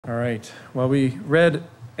All right. Well, we read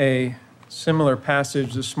a similar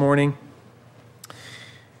passage this morning.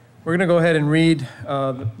 We're going to go ahead and read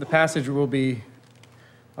the passage I'll be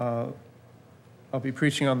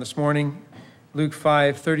preaching on this morning, Luke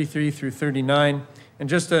 5:33 through 39. And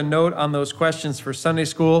just a note on those questions for Sunday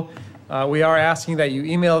school, we are asking that you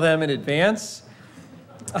email them in advance.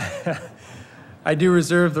 I do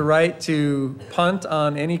reserve the right to punt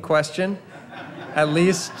on any question, at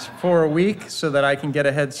least for a week, so that I can get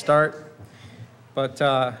a head start. But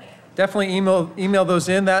definitely email those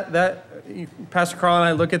in. That Pastor Carl and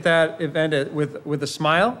I look at that event with a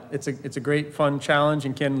smile. It's a great fun challenge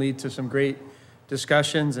and can lead to some great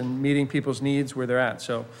discussions and meeting people's needs where they're at.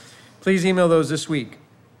 So please email those this week.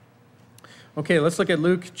 Okay, let's look at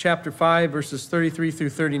Luke chapter 5, verses 33 through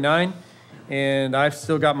 39. And I've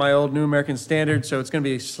still got my old New American Standard, so it's going to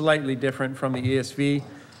be slightly different from the ESV,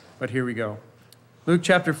 but here we go. Luke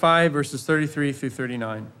chapter 5, verses 33 through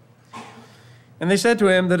 39. And they said to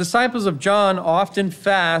him, "The disciples of John often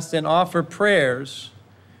fast and offer prayers.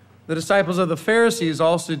 The disciples of the Pharisees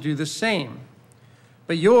also do the same.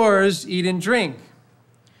 But yours eat and drink."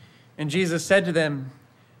 And Jesus said to them,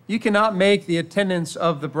 "You cannot make the attendants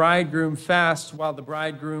of the bridegroom fast while the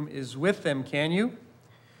bridegroom is with them, can you?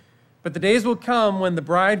 But the days will come when the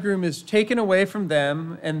bridegroom is taken away from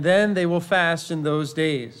them, and then they will fast in those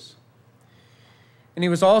days." And he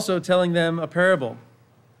was also telling them a parable.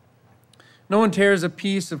 "No one tears a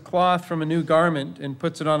piece of cloth from a new garment and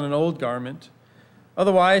puts it on an old garment.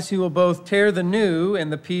 Otherwise, he will both tear the new,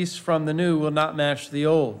 and the piece from the new will not match the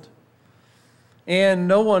old. And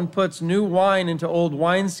no one puts new wine into old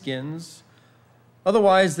wineskins.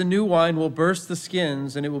 Otherwise, the new wine will burst the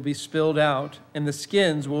skins, and it will be spilled out, and the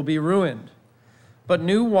skins will be ruined. But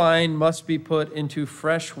new wine must be put into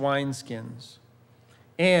fresh wineskins.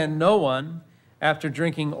 And no one, after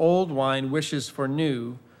drinking old wine, wishes for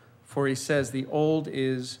new, for he says the old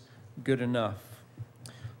is good enough."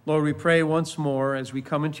 Lord, we pray once more as we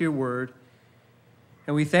come into your word,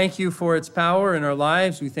 and we thank you for its power in our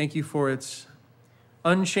lives. We thank you for its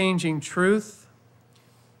unchanging truth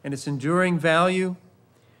and its enduring value.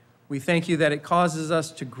 We thank you that it causes us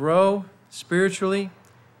to grow spiritually.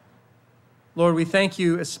 Lord, we thank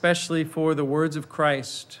you especially for the words of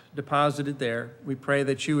Christ deposited there. We pray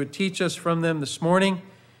that you would teach us from them this morning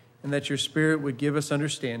and that your Spirit would give us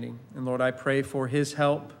understanding. And Lord, I pray for his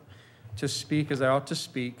help to speak as I ought to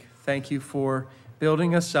speak. Thank you for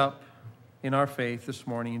building us up in our faith this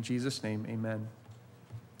morning. In Jesus' name, amen.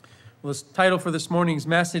 Well, the title for this morning's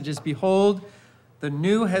message is "Behold, the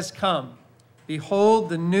New Has Come." Behold,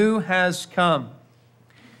 the new has come.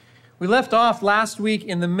 We left off last week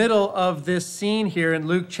in the middle of this scene here in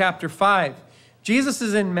Luke chapter 5. Jesus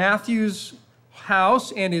is in Matthew's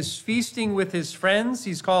house and is feasting with his friends.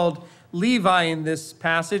 He's called Levi in this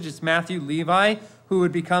passage. It's Matthew, Levi, who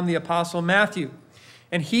would become the Apostle Matthew.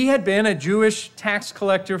 And he had been a Jewish tax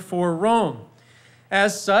collector for Rome.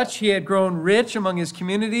 As such, he had grown rich among his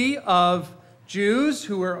community of Jews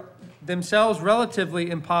who were themselves relatively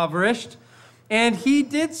impoverished, and he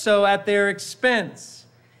did so at their expense.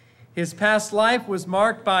 His past life was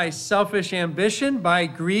marked by selfish ambition, by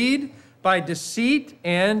greed, by deceit,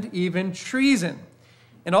 and even treason.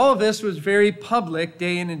 And all of this was very public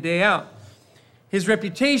day in and day out. His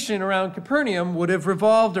reputation around Capernaum would have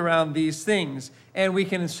revolved around these things, and we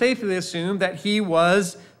can safely assume that he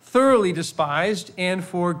was thoroughly despised, and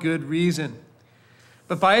for good reason.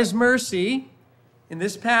 But by his mercy, in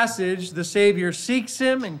this passage, the Savior seeks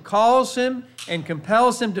him and calls him and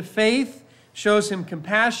compels him to faith, shows him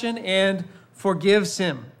compassion, and forgives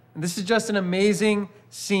him. And this is just an amazing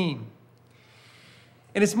scene.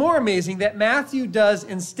 And it's more amazing that Matthew does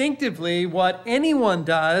instinctively what anyone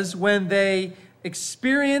does when they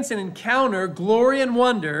experience and encounter glory and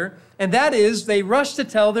wonder, and that is they rush to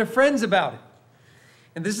tell their friends about it.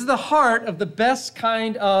 And this is the heart of the best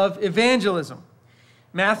kind of evangelism.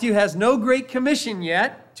 Matthew has no great commission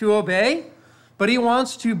yet to obey, but he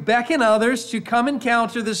wants to beckon others to come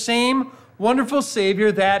encounter the same wonderful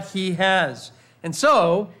Savior that he has. And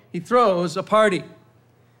so he throws a party.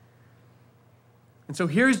 And so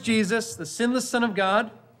here's Jesus, the sinless Son of God.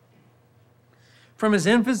 From his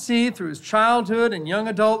infancy through his childhood and young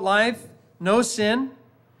adult life, no sin.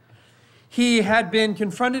 He had been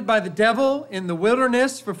confronted by the devil in the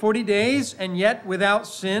wilderness for 40 days, and yet without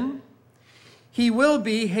sin. He will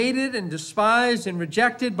be hated and despised and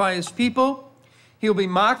rejected by his people. He will be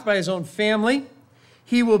mocked by his own family.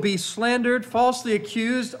 He will be slandered, falsely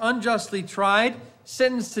accused, unjustly tried,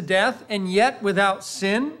 sentenced to death, and yet without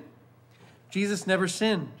sin. Jesus never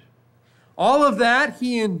sinned. All of that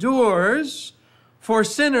he endures for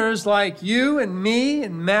sinners like you and me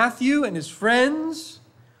and Matthew and his friends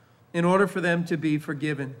in order for them to be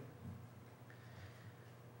forgiven.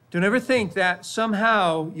 Don't ever think that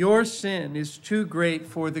somehow your sin is too great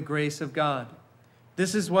for the grace of God.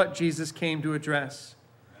 This is what Jesus came to address.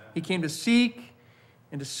 He came to seek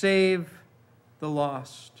and to save the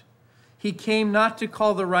lost. He came not to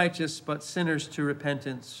call the righteous, but sinners to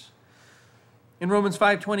repentance. In Romans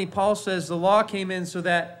 5:20, Paul says the law came in so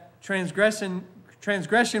that transgression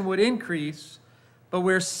would increase, but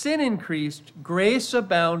where sin increased, grace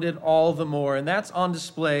abounded all the more. And that's on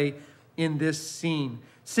display in this scene.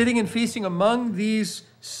 Sitting and feasting among these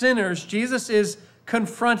sinners, Jesus is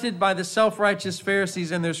confronted by the self-righteous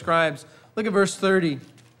Pharisees and their scribes. Look at verse 30.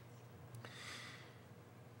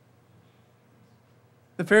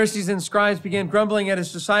 The Pharisees and scribes began grumbling at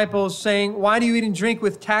his disciples, saying, "Why do you eat and drink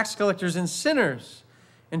with tax collectors and sinners?"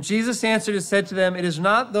 And Jesus answered and said to them, "It is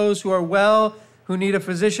not those who are well who need a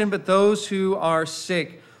physician, but those who are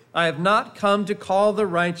sick. I have not come to call the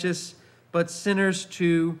righteous, but sinners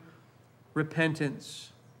to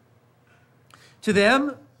repentance." To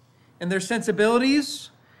them and their sensibilities,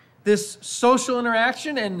 this social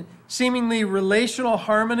interaction and seemingly relational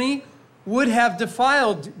harmony would have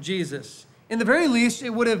defiled Jesus. In the very least, it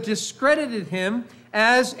would have discredited him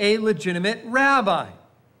as a legitimate rabbi.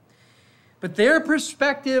 But their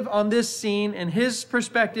perspective on this scene and his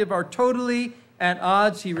perspective are totally at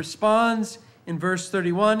odds. He responds in verse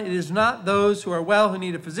 31, "It is not those who are well who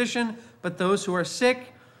need a physician, but those who are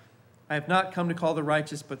sick. I have not come to call the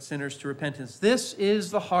righteous, but sinners to repentance." This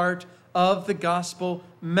is the heart of the gospel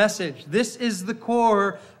message. This is the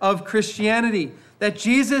core of Christianity, that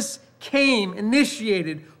Jesus came,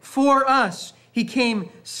 initiated for us. He came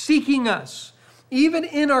seeking us, even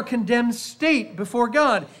in our condemned state before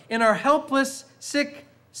God, in our helpless, sick,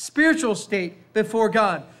 spiritual state before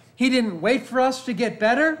God. He didn't wait for us to get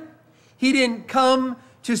better. He didn't come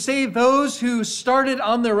to save those who started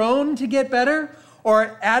on their own to get better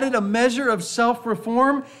or added a measure of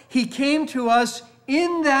self-reform. He came to us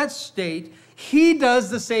in that state. He does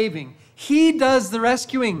the saving. He does the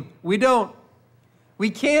rescuing. We don't. We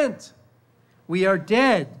can't. We are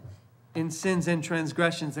dead in sins and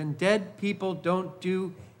transgressions, and dead people don't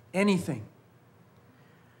do anything.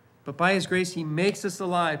 But by his grace, he makes us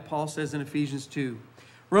alive, Paul says in Ephesians 2.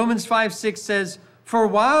 Romans 5:6 says, "For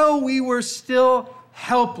while we were still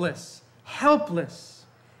helpless,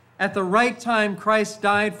 at the right time, Christ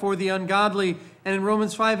died for the ungodly." And in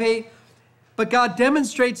Romans 5:8, "But God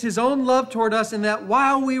demonstrates his own love toward us in that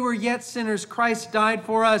while we were yet sinners, Christ died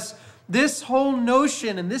for us." This whole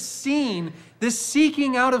notion and this scene, this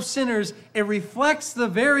seeking out of sinners, it reflects the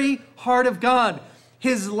very heart of God.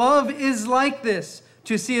 His love is like this,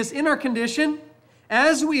 to see us in our condition,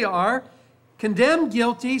 as we are, condemned,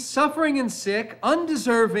 guilty, suffering and sick,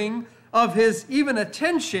 undeserving of his even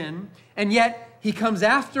attention, and yet he comes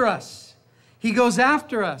after us. He goes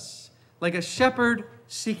after us like a shepherd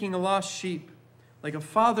seeking a lost sheep, like a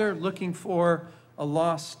father looking for a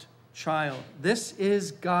lost child. This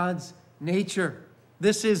is God's nature.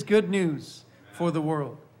 This is good news for the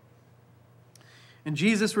world. And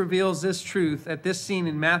Jesus reveals this truth at this scene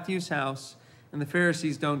in Matthew's house, and the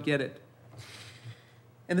Pharisees don't get it.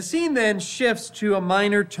 And the scene then shifts to a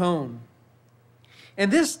minor tone.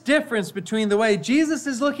 And this difference between the way Jesus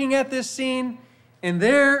is looking at this scene and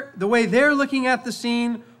the way they're looking at the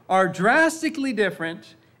scene are drastically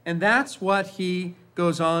different, and that's what he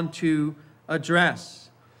goes on to address.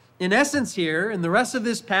 In essence here, in the rest of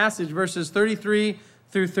this passage, verses 33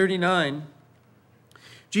 through 39,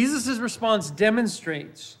 Jesus' response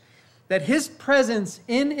demonstrates that his presence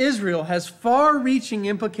in Israel has far-reaching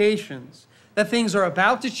implications, that things are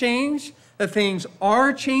about to change, that things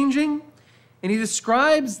are changing, and he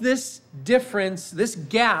describes this difference, this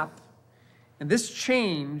gap, and this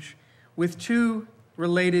change with two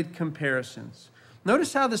related comparisons.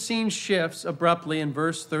 Notice how the scene shifts abruptly in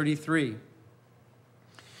verse 33.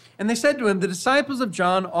 "And they said to him, 'The disciples of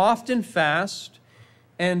John often fast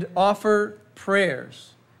and offer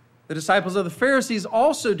prayers. The disciples of the Pharisees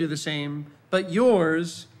also do the same, but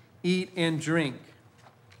yours eat and drink.'"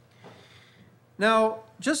 Now,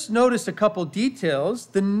 just notice a couple details.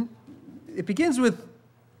 It begins with,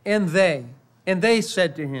 and they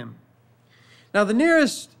said to him. Now, the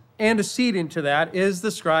nearest antecedent to that is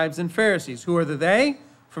the scribes and Pharisees. Who are the they?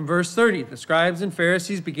 From verse 30, the scribes and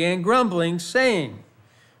Pharisees began grumbling, saying,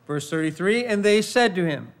 verse 33, "And they said to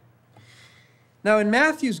him." Now, in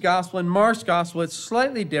Matthew's gospel and Mark's gospel, it's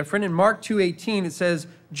slightly different. In Mark 2:18, it says,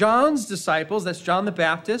 John's disciples, that's John the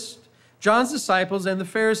Baptist, John's disciples and the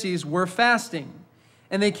Pharisees were fasting.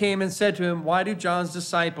 And they came and said to him, "Why do John's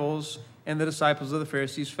disciples and the disciples of the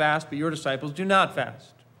Pharisees fast, but your disciples do not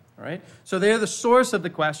fast. All right? So they're the source of the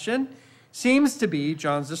question. Seems to be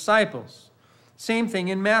John's disciples. Same thing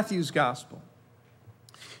in Matthew's gospel.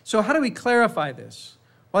 So how do we clarify this?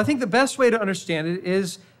 Well, I think the best way to understand it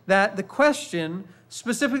is that the question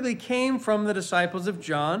specifically came from the disciples of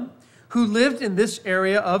John, who lived in this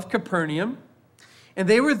area of Capernaum, and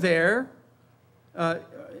they were there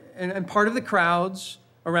and part of the crowds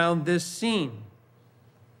around this scene.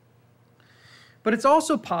 But it's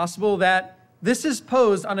also possible that this is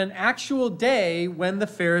posed on an actual day when the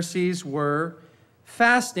Pharisees were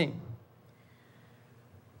fasting.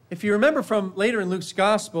 If you remember from later in Luke's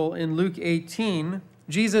gospel, in Luke 18,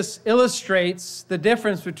 Jesus illustrates the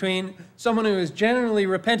difference between someone who is genuinely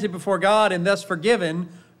repented before God and thus forgiven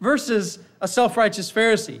versus a self-righteous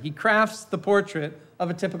Pharisee. He crafts the portrait of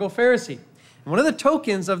a typical Pharisee. And one of the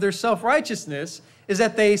tokens of their self-righteousness is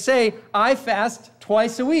that they say, I fast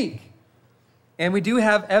twice a week. And we do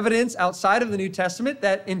have evidence outside of the New Testament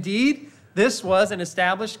that indeed this was an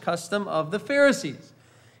established custom of the Pharisees.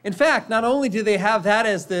 In fact, not only do they have that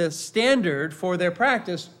as the standard for their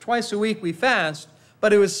practice, twice a week we fast,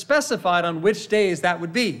 but it was specified on which days that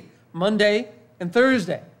would be, Monday and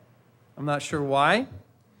Thursday. I'm not sure why.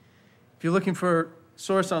 If you're looking for a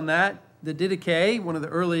source on that, the Didache, one of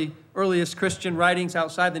the earliest Christian writings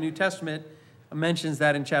outside the New Testament, mentions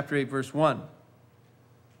that in chapter 8, verse 1.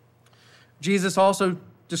 Jesus also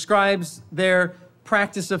describes their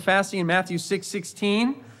practice of fasting in Matthew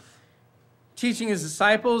 6:16. Teaching his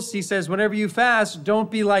disciples, he says, whenever you fast, don't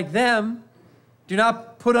be like them. Do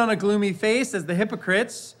not put on a gloomy face as the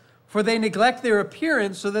hypocrites, for they neglect their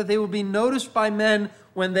appearance so that they will be noticed by men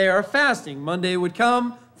when they are fasting. Monday would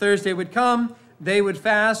come, Thursday would come, they would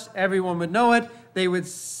fast, everyone would know it. They would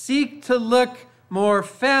seek to look more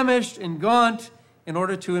famished and gaunt in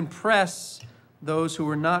order to impress those who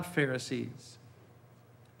were not Pharisees.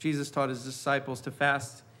 Jesus taught his disciples to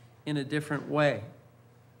fast in a different way.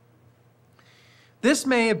 This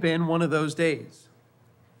may have been one of those days,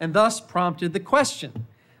 and thus prompted the question.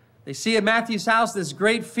 They see at Matthew's house this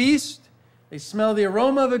great feast. They smell the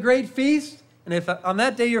aroma of a great feast, and if on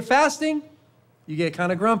that day you're fasting, you get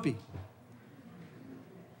kind of grumpy.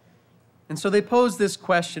 And so they pose this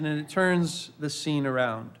question, and it turns the scene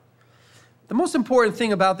around. The most important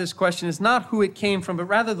thing about this question is not who it came from, but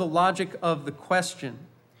rather the logic of the question.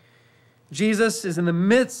 Jesus is in the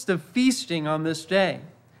midst of feasting on this day,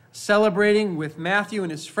 celebrating with Matthew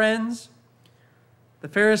and his friends. The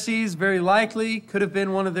Pharisees very likely could have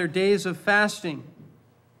been one of their days of fasting.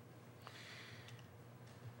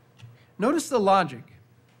 Notice the logic.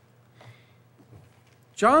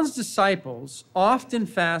 John's disciples often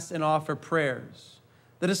fast and offer prayers.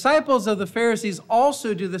 The disciples of the Pharisees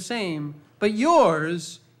also do the same, but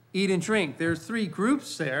yours eat and drink. There are three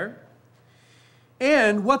groups there.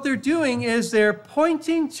 And what they're doing is they're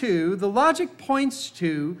pointing to, the logic points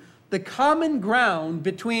to the common ground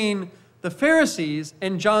between the Pharisees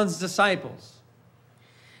and John's disciples.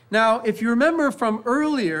 Now, if you remember from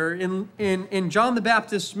earlier in John the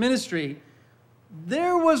Baptist's ministry,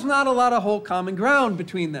 there was not a lot of whole common ground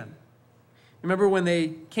between them. Remember when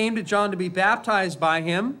they came to John to be baptized by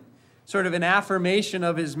him, sort of an affirmation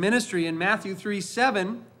of his ministry in Matthew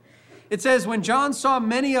 3:7, it says, when John saw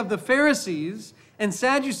many of the Pharisees and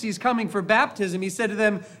Sadducees coming for baptism, he said to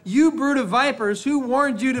them, you brood of vipers, who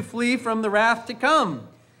warned you to flee from the wrath to come?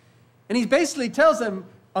 And he basically tells them,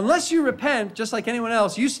 unless you repent, just like anyone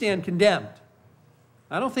else, you stand condemned.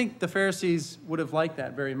 I don't think the Pharisees would have liked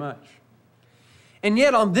that very much. And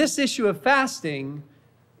yet on this issue of fasting,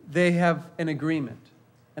 they have an agreement.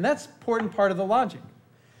 And that's an important part of the logic.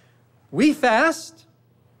 We fast,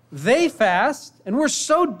 they fast, and we're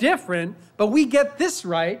so different, but we get this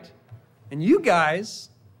right. And you guys,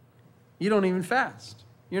 you don't even fast.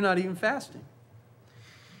 You're not even fasting.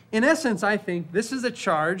 In essence, I think this is a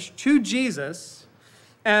charge to Jesus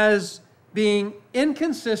as being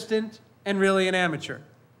inconsistent and really an amateur.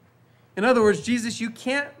 In other words, Jesus, you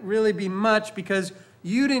can't really be much because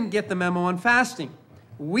you didn't get the memo on fasting.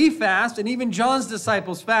 We fast, and even John's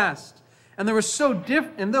disciples fast. And they were so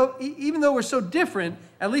different, and even though we're so different,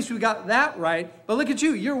 at least we got that right. But look at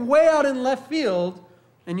you, you're way out in left field,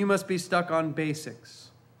 and you must be stuck on basics.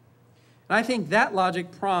 And I think that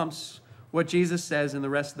logic prompts what Jesus says in the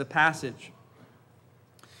rest of the passage.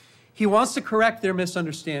 He wants to correct their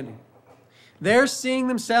misunderstanding. They're seeing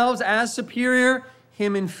themselves as superior,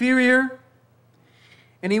 him inferior.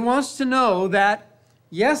 And he wants to know that,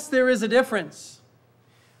 yes, there is a difference,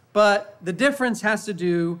 but the difference has to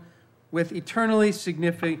do with eternally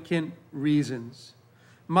significant reasons.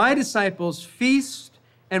 My disciples feast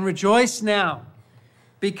and rejoice now,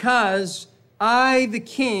 because I, the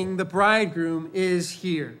King, the bridegroom, is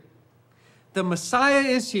here. The Messiah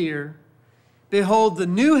is here. Behold, the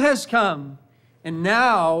new has come, and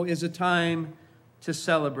now is a time to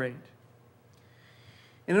celebrate.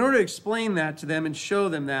 And in order to explain that to them and show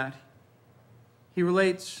them that, he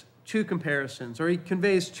relates two comparisons, or he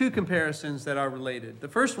conveys two comparisons that are related. The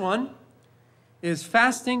first one is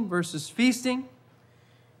fasting versus feasting,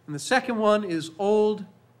 and the second one is old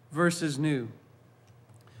versus new.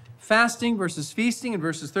 Fasting versus feasting in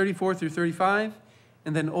verses 34 through 35,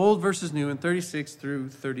 and then old versus new in 36 through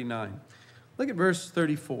 39. Look at verse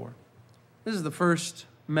 34. This is the first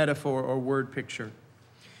metaphor or word picture.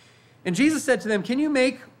 And Jesus said to them, "Can you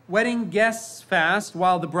make wedding guests fast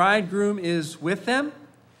while the bridegroom is with them?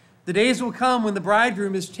 The days will come when the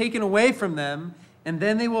bridegroom is taken away from them, and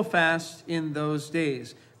then they will fast in those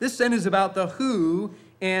days." This then is about the who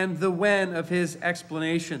and the when of his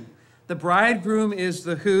explanation. The bridegroom is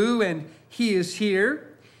the who, and he is here.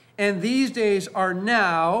 And these days are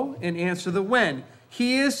now, and answer the when.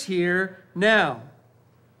 He is here now.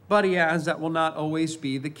 But he adds that will not always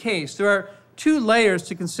be the case. There are two layers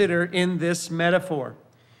to consider in this metaphor.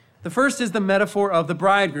 The first is the metaphor of the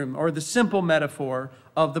bridegroom, or the simple metaphor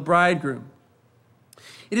of the bridegroom.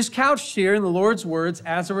 It is couched here in the Lord's words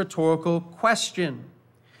as a rhetorical question,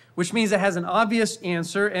 which means it has an obvious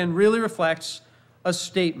answer and really reflects a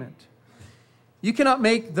statement. You cannot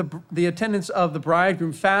make the attendants of the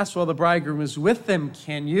bridegroom fast while the bridegroom is with them,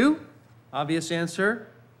 can you? Obvious answer,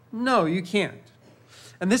 no, you can't.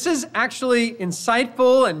 And this is actually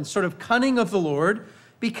insightful and sort of cunning of the Lord,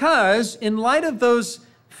 because in light of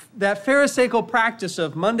that Pharisaical practice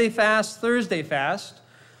of Monday fast, Thursday fast,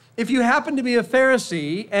 if you happen to be a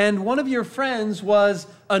Pharisee and one of your friends was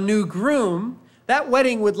a new groom, that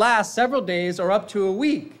wedding would last several days or up to a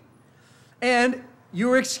week. And you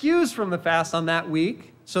were excused from the fast on that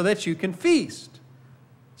week so that you can feast.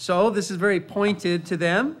 So this is very pointed to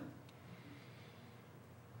them.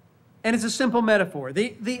 And it's a simple metaphor.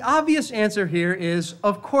 The obvious answer here is,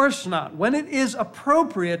 of course not. When it is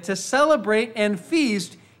appropriate to celebrate and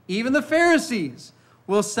feast, even the Pharisees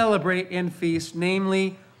will celebrate and feast,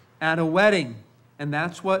 namely at a wedding. And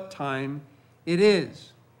that's what time it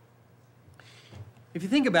is. If you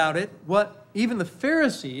think about it, what even the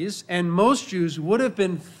Pharisees and most Jews would have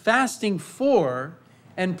been fasting for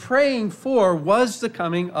and praying for was the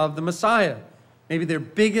coming of the Messiah, maybe their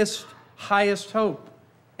biggest, highest hope.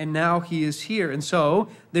 And now he is here. And so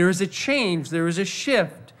there is a change, there is a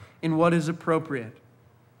shift in what is appropriate.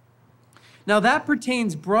 Now that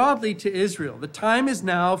pertains broadly to Israel. The time is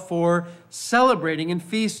now for celebrating and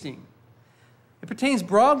feasting. It pertains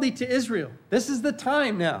broadly to Israel. This is the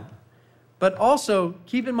time now. But also,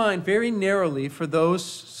 keep in mind, very narrowly for those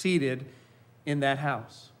seated in that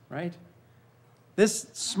house, right? This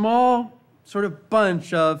small sort of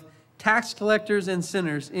bunch of tax collectors and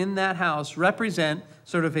sinners in that house represent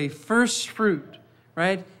sort of a first fruit,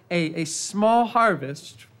 right? A small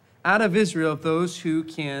harvest out of Israel of those who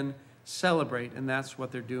can celebrate, and that's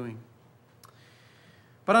what they're doing.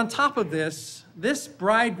 But on top of this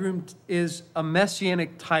bridegroom is a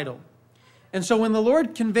messianic title. And so when the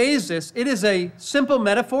Lord conveys this, it is a simple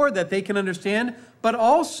metaphor that they can understand, but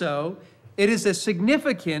also it is a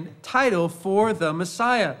significant title for the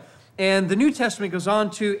Messiah. And the New Testament goes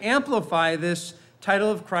on to amplify this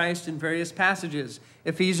title of Christ in various passages.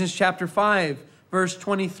 Ephesians chapter 5, verse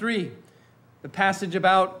 23, the passage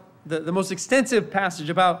about, the most extensive passage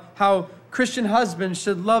about how Christian husbands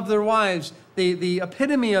should love their wives. The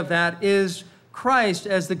epitome of that is Christ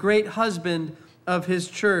as the great husband of his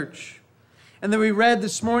church. And then we read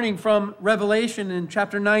this morning from Revelation in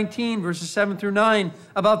chapter 19, verses 7 through 9,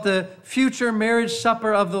 about the future marriage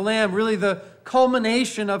supper of the Lamb, really the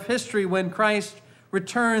culmination of history when Christ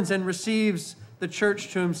returns and receives the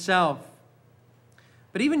church to himself.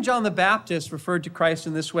 But even John the Baptist referred to Christ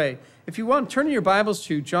in this way. If you want, turn your Bibles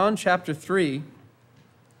to John chapter 3.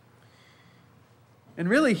 And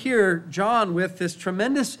really here, John, with this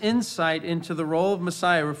tremendous insight into the role of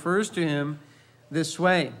Messiah, refers to him this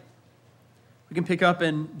way. We can pick up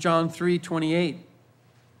in John 3:28.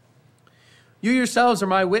 You yourselves are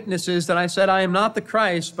my witnesses that I said I am not the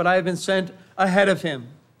Christ, but I have been sent ahead of him.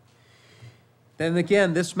 Then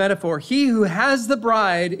again, this metaphor, he who has the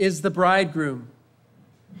bride is the bridegroom.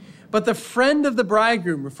 But the friend of the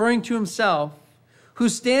bridegroom, referring to himself, who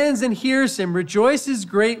stands and hears him, rejoices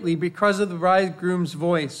greatly because of the bridegroom's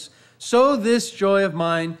voice. So this joy of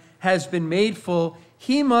mine has been made full.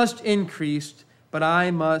 He must increase, but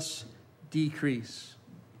I must decrease.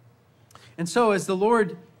 And so as the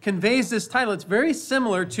Lord conveys this title. It's very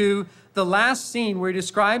similar to the last scene where he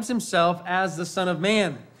describes himself as the Son of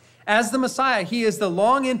Man. As the Messiah, he is the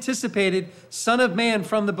long-anticipated Son of Man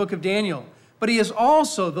from the book of Daniel. But he is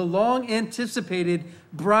also the long-anticipated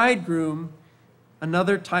bridegroom,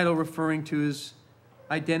 another title referring to his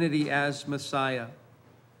identity as Messiah.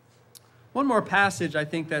 One more passage I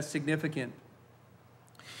think that's significant.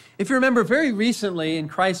 If you remember, very recently in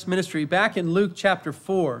Christ's ministry, back in Luke chapter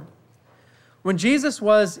 4, when Jesus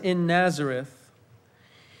was in Nazareth,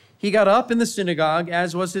 he got up in the synagogue,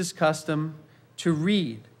 as was his custom, to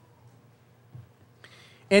read.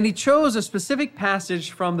 And he chose a specific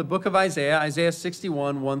passage from the book of Isaiah, Isaiah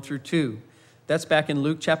 61, 1 through 2. That's back in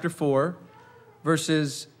Luke chapter 4,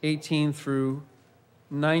 verses 18 through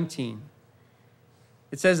 19.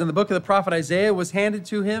 It says, in the book of the prophet Isaiah was handed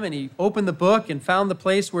to him, and he opened the book and found the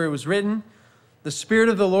place where it was written, "The Spirit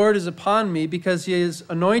of the Lord is upon me, because he has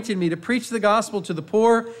anointed me to preach the gospel to the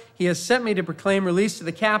poor. He has sent me to proclaim release to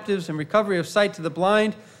the captives and recovery of sight to the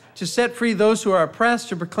blind, to set free those who are oppressed,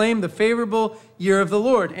 to proclaim the favorable year of the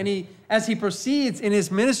Lord." And as he proceeds in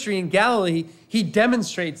his ministry in Galilee, he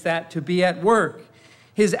demonstrates that to be at work.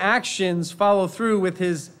 His actions follow through with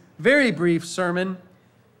his very brief sermon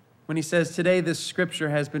when he says, "Today this scripture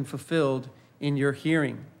has been fulfilled in your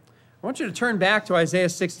hearing." I want you to turn back to Isaiah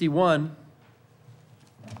 61.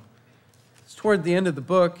 It's toward the end of the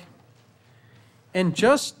book. And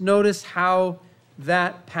just notice how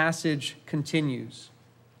that passage continues.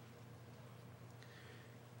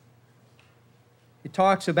 It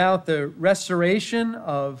talks about the restoration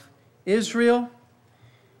of Israel.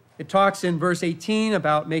 It talks in verse 18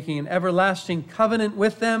 about making an everlasting covenant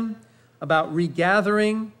with them, about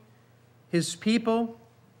regathering his people.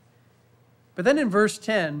 But then in verse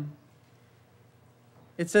 10,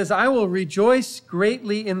 it says, "I will rejoice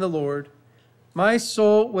greatly in the Lord. My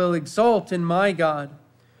soul will exult in my God,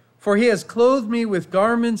 for he has clothed me with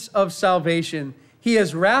garments of salvation. He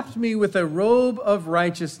has wrapped me with a robe of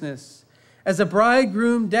righteousness. As a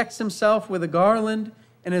bridegroom decks himself with a garland,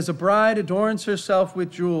 and as a bride adorns herself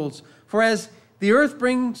with jewels. For as the earth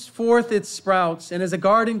brings forth its sprouts, and as a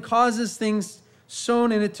garden causes things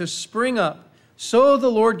sown in it to spring up, so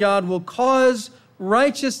the Lord God will cause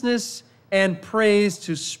righteousness and praise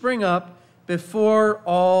to spring up before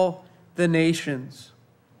all the nations."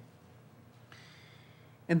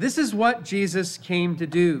 And this is what Jesus came to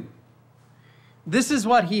do. This is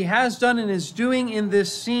what he has done and is doing in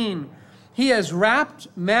this scene. He has wrapped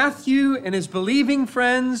Matthew and his believing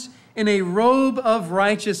friends in a robe of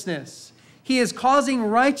righteousness. He is causing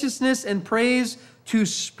righteousness and praise to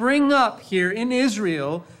spring up here in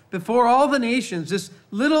Israel before all the nations. This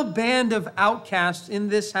little band of outcasts in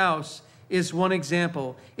this house is one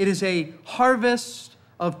example. It is a harvest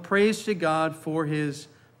of praise to God for his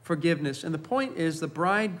forgiveness. And the point is, the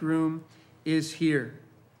bridegroom is here.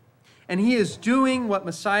 And he is doing what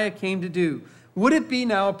Messiah came to do. Would it be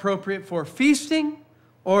now appropriate for feasting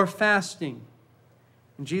or fasting?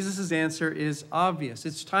 And Jesus' answer is obvious.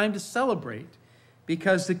 It's time to celebrate,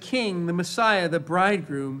 because the King, the Messiah, the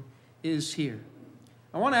bridegroom is here.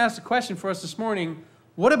 I want to ask a question for us this morning.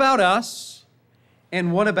 What about us,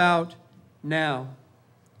 and what about now?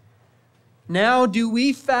 Now, do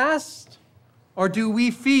we fast or do we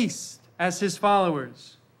feast as his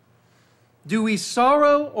followers? Do we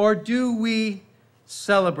sorrow or do we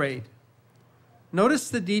celebrate? Notice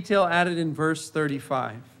the detail added in verse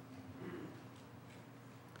 35.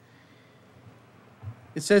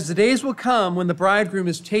 It says, "The days will come when the bridegroom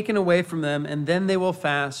is taken away from them, and then they will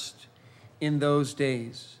fast in those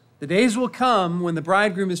days." The days will come when the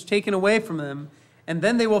bridegroom is taken away from them, and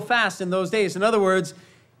then they will fast in those days. In other words,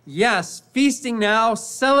 yes, feasting now,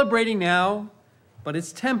 celebrating now, but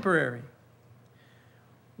it's temporary.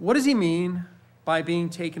 What does he mean by being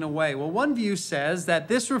taken away? Well, one view says that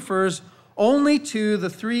this refers only to the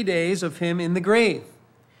 3 days of him in the grave.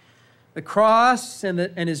 The cross and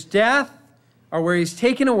his death are where he's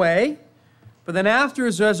taken away, but then after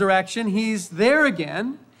his resurrection, he's there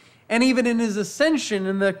again. And even in his ascension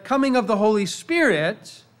and the coming of the Holy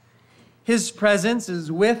Spirit, his presence is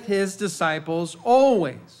with his disciples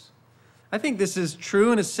always. I think this is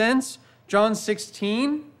true in a sense. John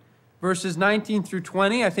 16, verses 19 through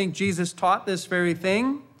 20, I think Jesus taught this very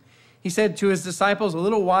thing. He said to his disciples, "A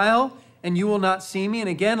little while, and you will not see me, and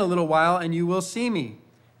again a little while, and you will see me."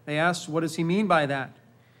 They asked, what does he mean by that?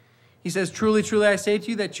 He says, "Truly, truly, I say to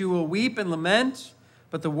you that you will weep and lament,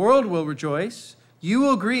 but the world will rejoice. You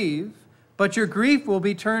will grieve, but your grief will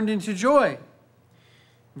be turned into joy."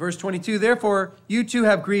 Verse 22, "Therefore, you too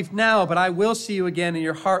have grief now, but I will see you again, and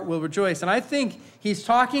your heart will rejoice." And I think he's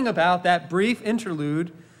talking about that brief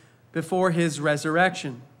interlude before his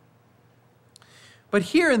resurrection. But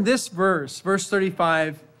here in this verse, verse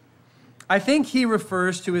 35, I think he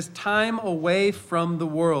refers to his time away from the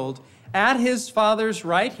world at his Father's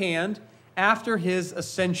right hand after his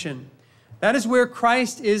ascension. That is where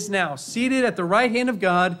Christ is now, seated at the right hand of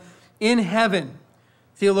God in heaven.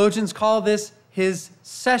 Theologians call this his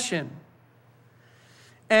session.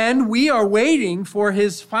 And we are waiting for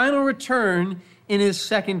his final return in his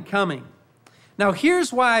second coming. Now,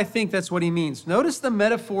 here's why I think that's what he means. Notice the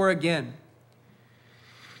metaphor again.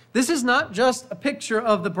 This is not just a picture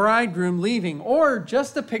of the bridegroom leaving or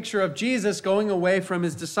just a picture of Jesus going away from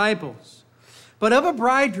his disciples, but of a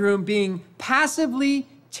bridegroom being passively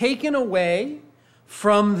taken away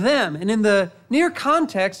from them. And in the near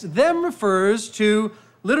context, them refers to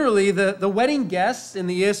literally the wedding guests in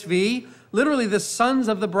the ESV, literally the sons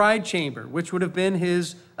of the bride chamber, which would have been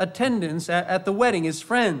his attendants at the wedding, his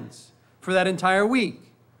friends for that entire week.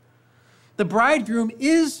 The bridegroom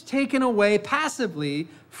is taken away passively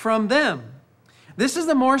from them. This is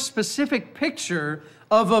the more specific picture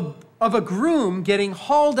of a groom getting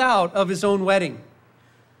hauled out of his own wedding.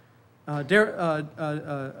 Darrell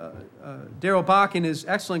Bach, in his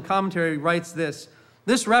excellent commentary, writes this.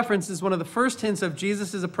 This reference is one of the first hints of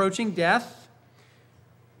Jesus' approaching death.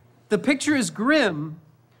 The picture is grim.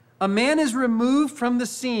 A man is removed from the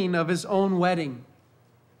scene of his own wedding.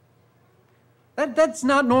 That's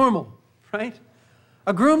not normal, right?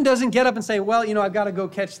 A groom doesn't get up and say, well, I've got to go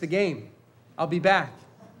catch the game. I'll be back,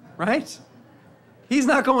 right? He's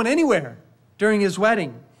not going anywhere during his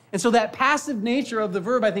wedding. And so that passive nature of the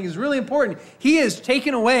verb, I think, is really important. He is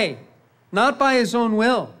taken away, not by his own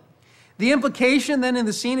will. The implication then in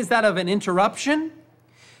the scene is that of an interruption,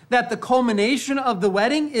 that the culmination of the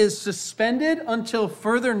wedding is suspended until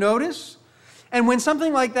further notice. And when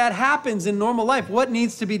something like that happens in normal life, what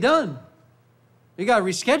needs to be done? You got to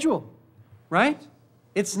reschedule, right?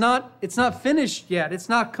 It's not finished yet. It's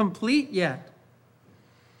not complete yet.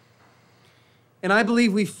 And I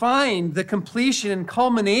believe we find the completion and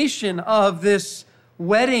culmination of this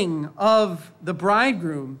wedding of the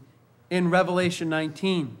bridegroom in Revelation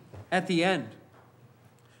 19 at the end.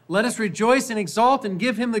 Let us rejoice and exalt and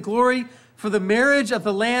give him the glory, for the marriage of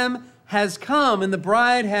the Lamb has come and the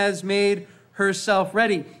bride has made herself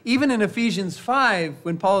ready. Even in Ephesians 5,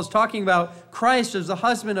 when Paul is talking about Christ as the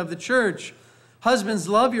husband of the church, husbands,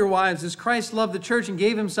 love your wives as Christ loved the church and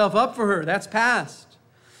gave himself up for her. That's past.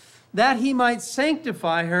 That he might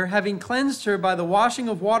sanctify her, having cleansed her by the washing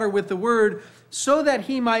of water with the word, so that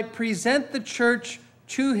he might present the church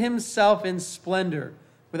to himself in splendor,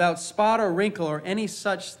 without spot or wrinkle or any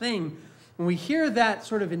such thing. When we hear that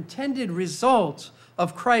sort of intended result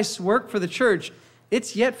of Christ's work for the church,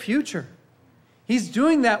 it's yet future. He's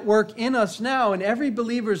doing that work in us now in every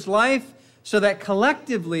believer's life, so that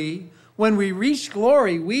collectively, when we reach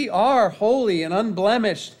glory, we are holy and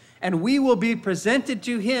unblemished, and we will be presented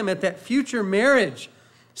to him at that future marriage,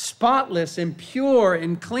 spotless and pure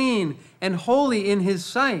and clean and holy in his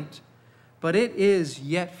sight. But it is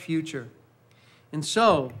yet future. And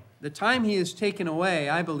so, the time he is taken away,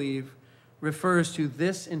 I believe, refers to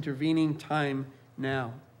this intervening time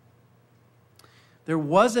now. There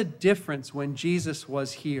was a difference when Jesus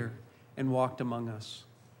was here and walked among us.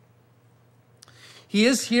 He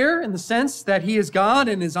is here in the sense that he is God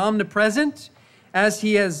and is omnipresent, as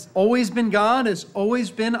he has always been God, has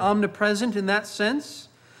always been omnipresent in that sense.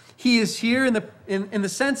 He is here in the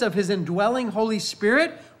sense of his indwelling Holy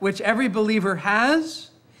Spirit, which every believer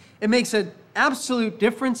has. It makes an absolute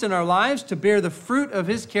difference in our lives to bear the fruit of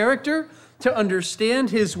his character, to understand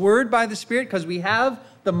his word by the Spirit, because we have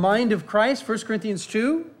the mind of Christ, 1 Corinthians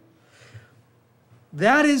 2.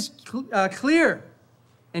 That is clear.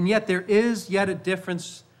 And yet there is yet a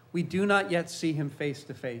difference. We do not yet see him face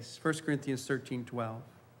to face. 1 Corinthians 13:12.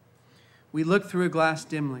 We look through a glass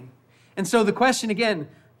dimly. And so the question again,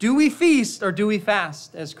 do we feast or do we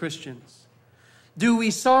fast as Christians? Do we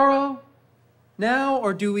sorrow now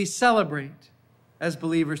or do we celebrate as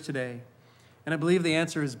believers today? And I believe the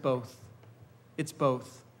answer is both. It's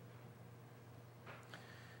both.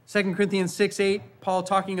 2 Corinthians 6:8, Paul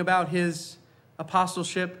talking about his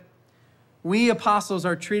apostleship. We apostles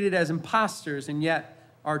are treated as impostors and yet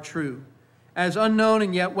are true, as unknown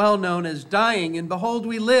and yet well known, as dying and behold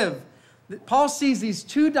we live. Paul sees these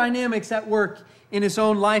two dynamics at work in his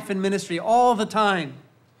own life and ministry all the time.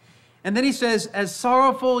 And then he says, as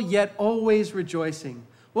sorrowful yet always rejoicing.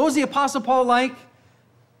 What was the Apostle Paul like?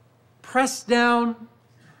 Pressed down,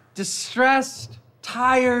 distressed,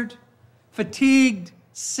 tired, fatigued,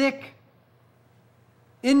 sick,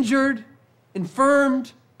 injured,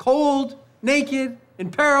 infirmed, cold, naked, in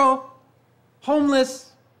peril,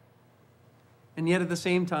 homeless, and yet at the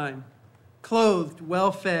same time, clothed,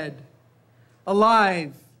 well-fed,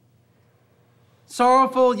 alive,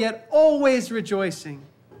 sorrowful, yet always rejoicing.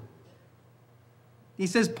 He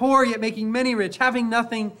says, poor, yet making many rich, having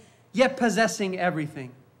nothing, yet possessing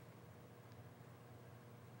everything.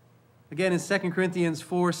 Again, in 2 Corinthians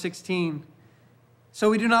 4:16, so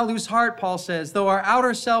we do not lose heart, Paul says, though our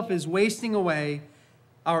outer self is wasting away,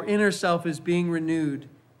 our inner self is being renewed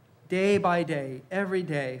day by day, every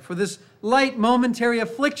day. For this light momentary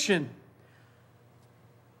affliction,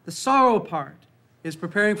 the sorrow part, is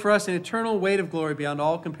preparing for us an eternal weight of glory beyond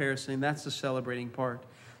all comparison. That's the celebrating part.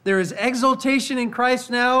 There is exaltation in Christ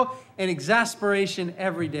now and exasperation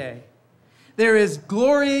every day. There is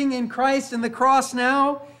glorying in Christ and the cross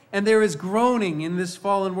now, and there is groaning in this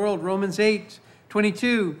fallen world. Romans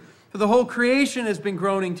 8:22. For the whole creation has been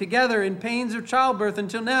groaning together in pains of childbirth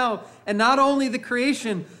until now. And not only the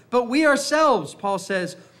creation, but we ourselves, Paul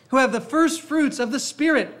says, who have the first fruits of the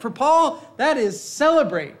Spirit. For Paul, that is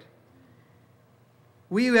celebrate.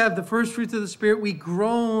 We who have the first fruits of the Spirit, we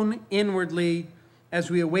groan inwardly as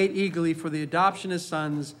we await eagerly for the adoption as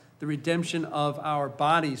sons, the redemption of our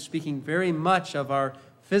bodies, speaking very much of our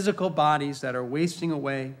physical bodies that are wasting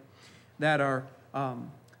away, that are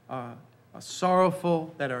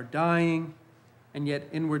sorrowful, that are dying, and yet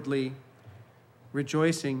inwardly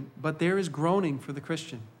rejoicing. But there is groaning for the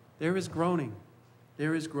Christian. There is groaning.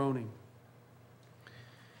 There is groaning.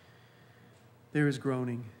 There is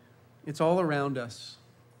groaning. It's all around us.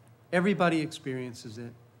 Everybody experiences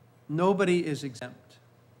it. Nobody is exempt.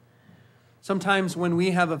 Sometimes when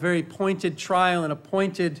we have a very pointed trial and a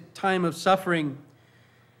pointed time of suffering,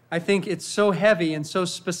 I think it's so heavy and so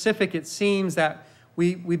specific it seems that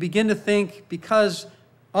we begin to think because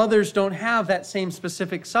others don't have that same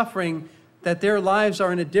specific suffering, that their lives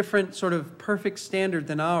are in a different sort of perfect standard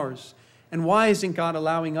than ours. And why isn't God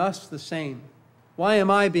allowing us the same? Why am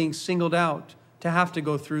I being singled out to have to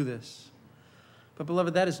go through this? But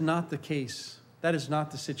beloved, that is not the case. That is not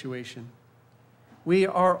the situation. We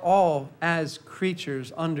are all as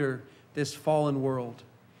creatures under this fallen world.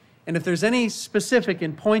 And if there's any specific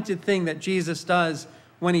and pointed thing that Jesus does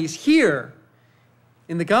when he's here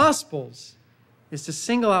in the Gospels, is to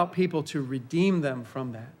single out people to redeem them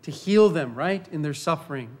from that, to heal them, right, in their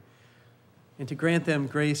suffering, and to grant them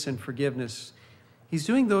grace and forgiveness. He's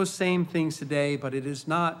doing those same things today, but it is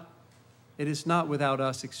not without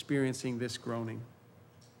us experiencing this groaning.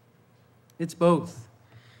 It's both.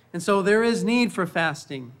 And so there is need for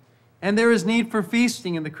fasting, and there is need for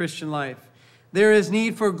feasting in the Christian life. There is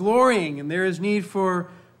need for glorying, and there is need for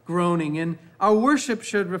groaning. And our worship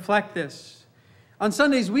should reflect this. On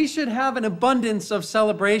Sundays, we should have an abundance of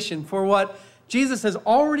celebration for what Jesus has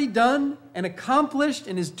already done and accomplished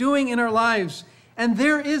and is doing in our lives. And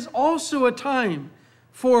there is also a time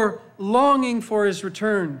for longing for his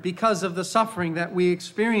return because of the suffering that we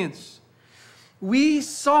experience. We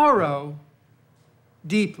sorrow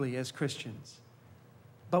deeply as Christians,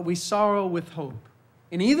 but we sorrow with hope.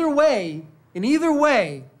 In either way,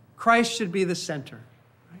 Christ should be the center.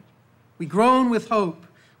 Right? We groan with hope,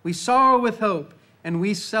 we sorrow with hope, and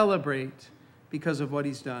we celebrate because of what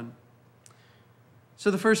he's done.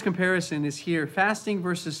 So the first comparison is here, fasting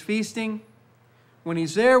versus feasting. When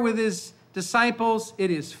he's there with his disciples,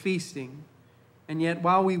 it is feasting. And yet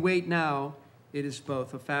while we wait now, it is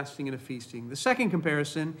both a fasting and a feasting. The second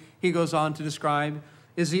comparison he goes on to describe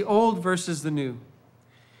is the old versus the new.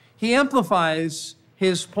 He amplifies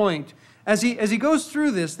his point. As he goes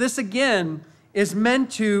through this again is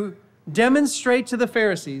meant to demonstrate to the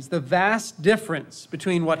Pharisees the vast difference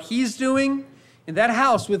between what he's doing in that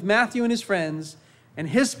house with Matthew and his friends and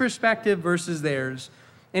his perspective versus theirs.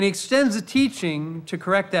 And he extends the teaching to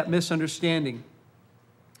correct that misunderstanding.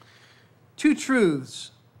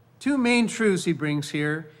 Two main truths he brings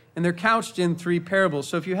here, and they're couched in three parables.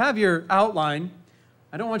 So if you have your outline,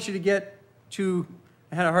 I don't want you to get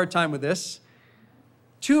I had a hard time with this.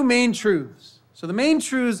 Two main truths. So the main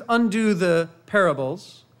truths undo the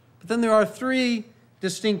parables, but then there are three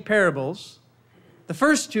distinct parables. The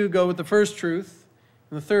first two go with the first truth,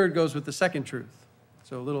 and the third goes with the second truth.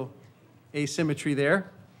 So a little asymmetry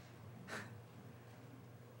there.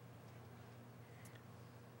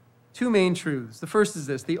 Two main truths. The first is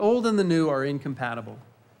this: the old and the new are incompatible.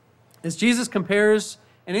 As Jesus compares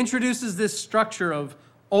and introduces this structure of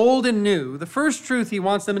old and new, the first truth he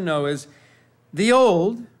wants them to know is the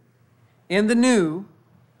old and the new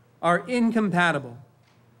are incompatible.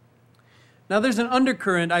 Now there's an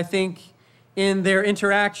undercurrent, I think, in their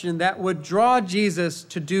interaction that would draw Jesus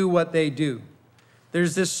to do what they do.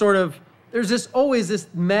 There's always this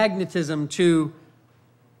magnetism to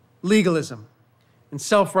legalism and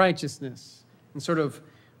self-righteousness and sort of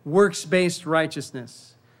works-based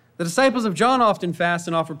righteousness. The disciples of John often fast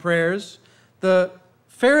and offer prayers. The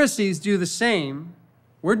Pharisees do the same.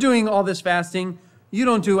 We're doing all this fasting. You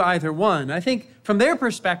don't do either one. I think from their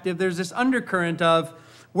perspective, there's this undercurrent of,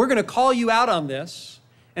 we're going to call you out on this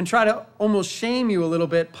and try to almost shame you a little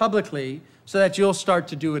bit publicly so that you'll start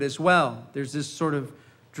to do it as well. There's this sort of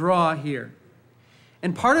draw here.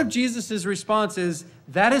 And part of Jesus' response is,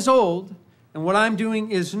 that is old, and what I'm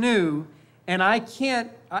doing is new, and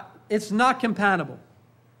it's not compatible.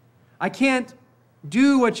 I can't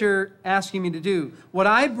do what you're asking me to do. What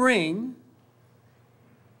I bring,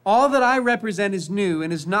 all that I represent is new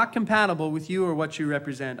and is not compatible with you or what you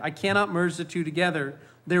represent. I cannot merge the two together.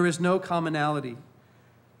 There is no commonality.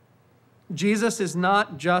 Jesus is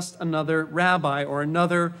not just another rabbi or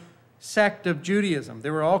another sect of Judaism.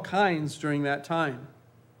 There were all kinds during that time.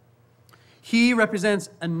 He represents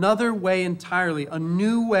another way entirely, a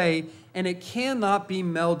new way, and it cannot be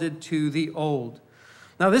melded to the old.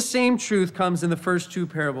 Now, this same truth comes in the first two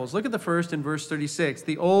parables. Look at the first in verse 36,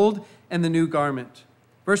 the old and the new garment.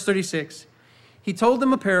 Verse 36, he told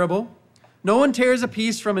them a parable. No one tears a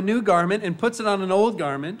piece from a new garment and puts it on an old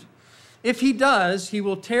garment. If he does, he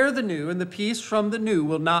will tear the new, and the piece from the new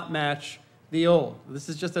will not match the old. This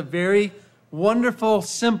is just a very wonderful,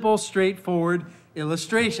 simple, straightforward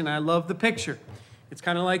illustration. I love the picture. It's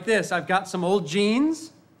kind of like this. I've got some old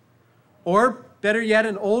jeans, or better yet,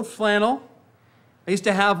 an old flannel. I used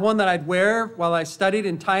to have one that I'd wear while I studied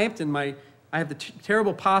and typed, and I have the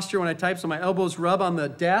terrible posture when I type, so my elbows rub on the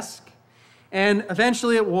desk. And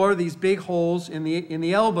eventually it wore these big holes in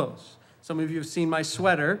the elbows. Some of you have seen my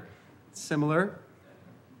sweater. It's similar.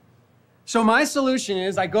 So my solution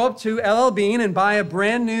is I go up to LL Bean and buy a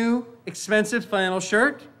brand new expensive flannel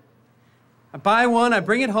shirt. I buy one, I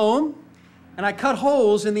bring it home, and I cut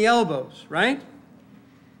holes in the elbows, right?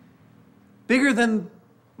 Bigger than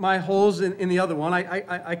my holes in the other one.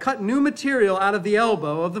 I cut new material out of the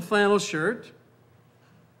elbow of the flannel shirt.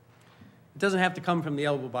 It doesn't have to come from the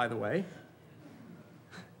elbow, by the way.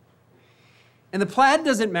 And the plaid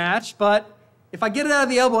doesn't match, but if I get it out of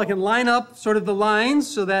the elbow, I can line up sort of the lines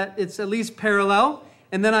so that it's at least parallel.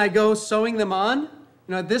 And then I go sewing them on.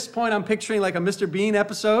 At this point, I'm picturing like a Mr. Bean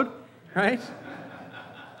episode, right?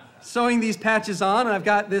 Sewing these patches on, and I've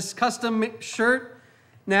got this custom shirt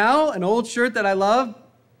now, an old shirt that I love,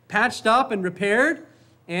 patched up and repaired,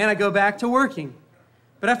 and I go back to working.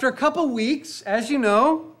 But after a couple weeks, as you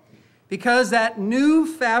know, because that new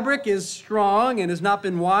fabric is strong and has not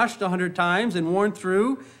been washed 100 times and worn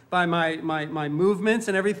through by my movements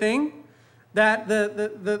and everything, that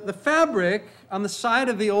the fabric on the side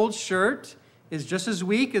of the old shirt is just as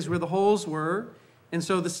weak as where the holes were. And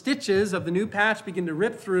so the stitches of the new patch begin to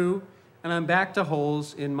rip through, and I'm back to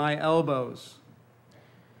holes in my elbows.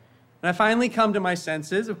 And I finally come to my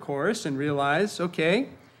senses, of course, and realize, okay,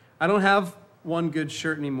 I don't have one good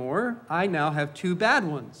shirt anymore. I now have two bad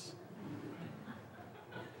ones.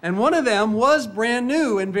 And one of them was brand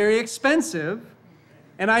new and very expensive,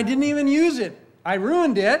 and I didn't even use it. I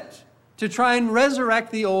ruined it to try and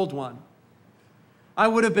resurrect the old one. I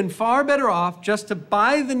would have been far better off just to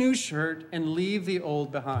buy the new shirt and leave the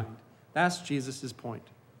old behind. That's Jesus' point,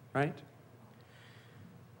 right?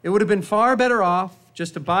 It would have been far better off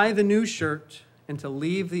just to buy the new shirt and to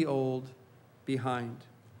leave the old behind.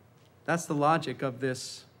 That's the logic of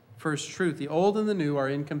this first truth. The old and the new are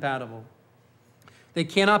incompatible. They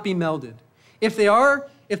cannot be melded. If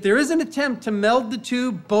there is an attempt to meld the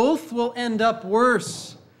two, both will end up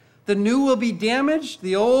worse. The new will be damaged,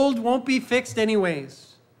 the old won't be fixed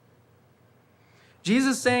anyways.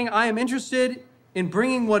 Jesus is saying, I am interested in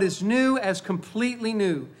bringing what is new as completely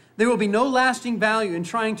new. There will be no lasting value in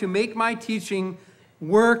trying to make my teaching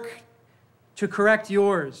work to correct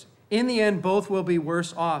yours. In the end, both will be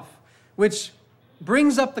worse off, which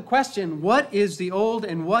brings up the question, what is the old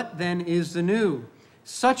and what then is the new?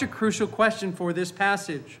 Such a crucial question for this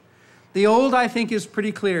passage. The old, I think, is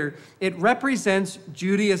pretty clear. It represents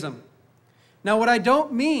Judaism. Now, what I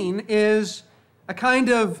don't mean is a kind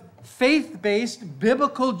of faith-based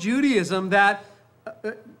biblical Judaism that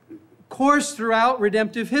coursed throughout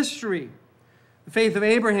redemptive history. The faith of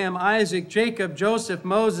Abraham, Isaac, Jacob, Joseph,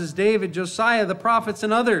 Moses, David, Josiah, the prophets,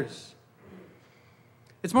 and others.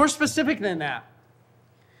 It's more specific than that.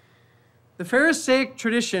 The Pharisaic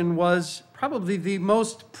tradition was probably the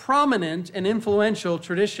most prominent and influential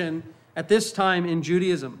tradition at this time in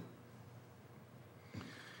Judaism.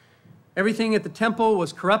 Everything at the temple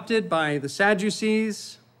was corrupted by the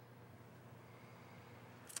Sadducees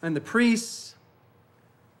and the priests.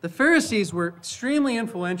 The Pharisees were extremely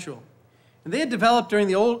influential, and they had developed during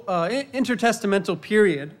the old intertestamental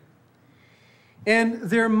period. And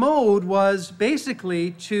their mode was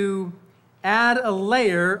basically to add a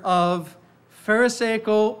layer of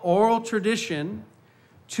Pharisaical oral tradition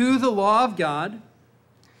to the law of God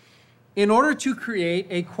in order to create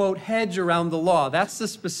a, quote, hedge around the law. That's the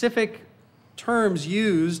specific terms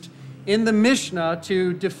used in the Mishnah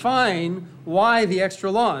to define why the extra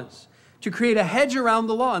laws, to create a hedge around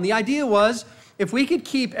the law. And the idea was, if we could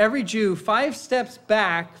keep every Jew 5 steps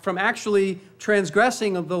back from actually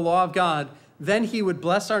transgressing of the law of God, then he would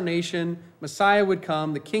bless our nation, Messiah would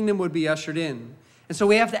come, the kingdom would be ushered in. And so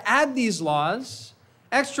we have to add these laws,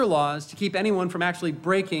 extra laws, to keep anyone from actually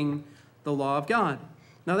breaking the law of God.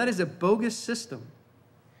 Now that is a bogus system.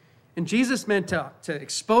 And Jesus meant to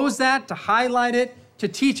expose that, to highlight it, to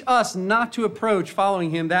teach us not to approach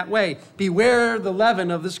following him that way. Beware the leaven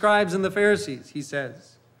of the scribes and the Pharisees, he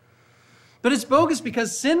says. But it's bogus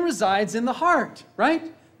because sin resides in the heart,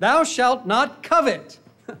 right? Thou shalt not covet.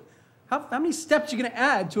 How many steps are you going to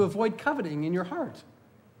add to avoid coveting in your heart,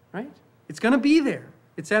 right? It's going to be there.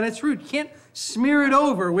 It's at its root. You can't smear it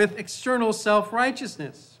over with external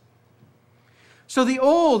self-righteousness. So the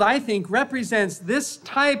old, I think, represents this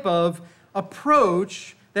type of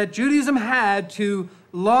approach that Judaism had to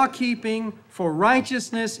law-keeping for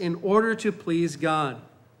righteousness in order to please God.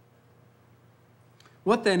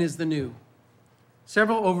 What then is the new?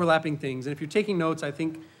 Several overlapping things. And if you're taking notes, I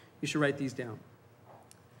think you should write these down.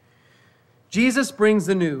 Jesus brings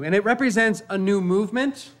the new, and it represents a new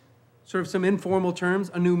movement, sort of some informal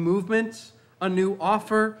terms, a new movement, a new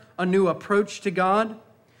offer, a new approach to God.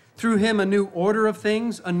 Through him, a new order of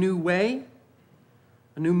things, a new way,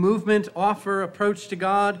 a new movement, offer, approach to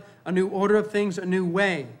God, a new order of things, a new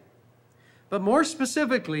way. But more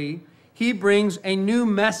specifically, he brings a new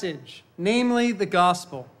message, namely the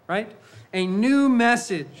gospel, right? A new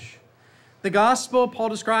message. The gospel, Paul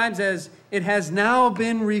describes as it has now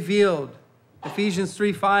been revealed. Ephesians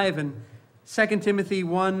 3:5 and 2 Timothy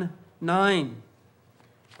 1:9.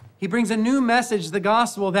 He brings a new message, the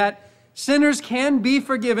gospel, that sinners can be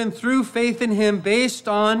forgiven through faith in him based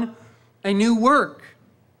on a new work.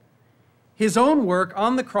 His own work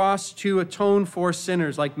on the cross to atone for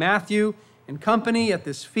sinners, like Matthew and company at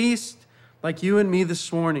this feast, like you and me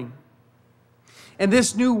this morning. And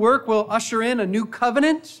this new work will usher in a new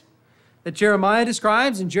covenant that Jeremiah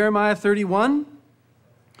describes in Jeremiah 31.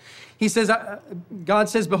 He says, God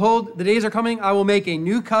says, behold, the days are coming, I will make a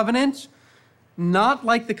new covenant, not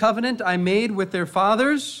like the covenant I made with their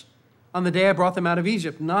fathers on the day I brought them out of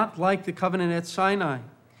Egypt, not like the covenant at Sinai.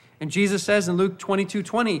 And Jesus says in Luke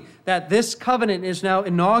 22:20 that this covenant is now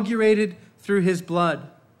inaugurated through his blood.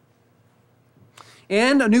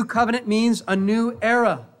 And a new covenant means a new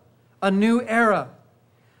era,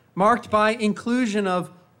 marked by inclusion of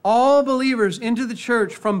all believers into the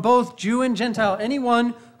church from both Jew and Gentile,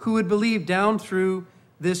 anyone who would believe down through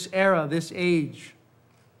this era, this age.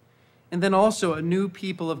 And then also a new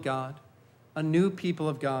people of God,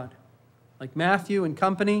 like Matthew and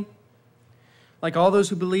company, like all those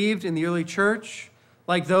who believed in the early church,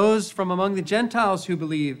 like those from among the Gentiles who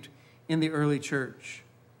believed in the early church.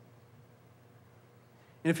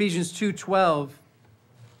 In Ephesians 2:12,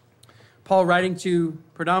 Paul, writing to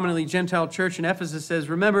predominantly Gentile church in Ephesus, says,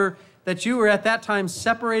 remember that you were at that time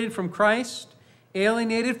separated from Christ,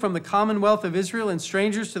 alienated from the commonwealth of Israel and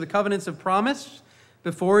strangers to the covenants of promise,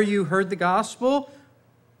 before you heard the gospel,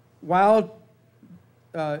 while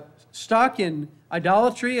stuck in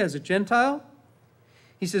idolatry as a Gentile.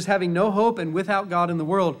 He says, having no hope and without God in the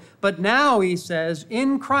world. But now, he says,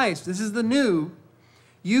 in Christ, this is the new,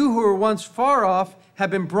 you who were once far off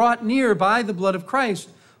have been brought near by the blood of Christ.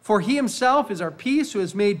 For he himself is our peace, who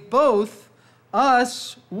has made both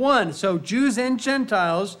us one, so Jews and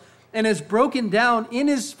Gentiles, and has broken down in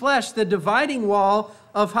his flesh the dividing wall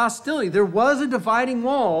of hostility. There was a dividing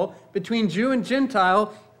wall between Jew and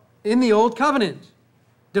Gentile in the Old Covenant,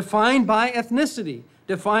 defined by ethnicity,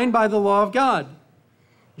 defined by the law of God.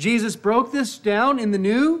 Jesus broke this down in the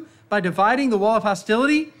new by dividing the wall of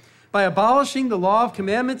hostility, by abolishing the law of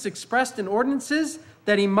commandments expressed in ordinances,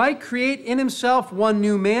 that he might create in himself one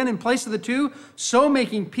new man in place of the two, so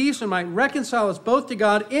making peace and might reconcile us both to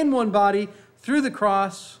God in one body through the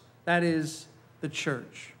cross, that is, the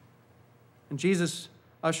church. And Jesus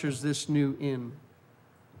ushers this new in.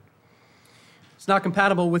 It's not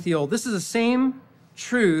compatible with the old. This is the same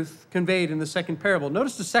truth conveyed in the second parable.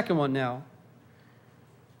 Notice the second one now.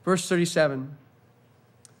 Verse 37.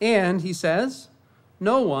 And he says,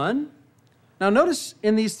 no one. Now notice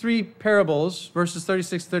in these three parables, verses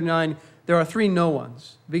 36 to 39, there are three no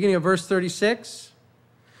ones. Beginning of verse 36,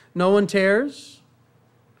 no one tears.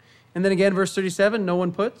 And then again, verse 37, no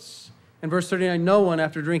one puts. And verse 39, no one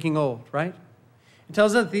after drinking old, right?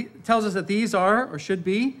 It tells us that these are, or should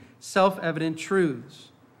be, self-evident truths.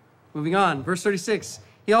 Moving on, verse 36.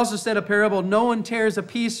 He also said a parable,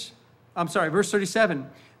 verse 37.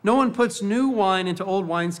 No one puts new wine into old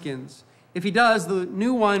wineskins. If he does, the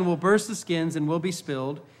new wine will burst the skins and will be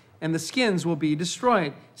spilled, and the skins will be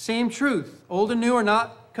destroyed. Same truth. Old and new are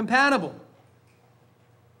not compatible.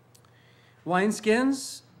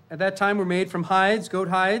 Wineskins at that time were made from hides, goat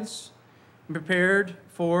hides, and prepared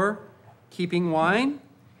for keeping wine.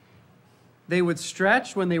 They would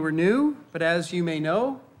stretch when they were new, but as you may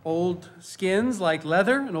know, old skins like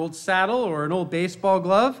leather, an old saddle, or an old baseball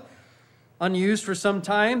glove, unused for some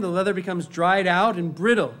time, the leather becomes dried out and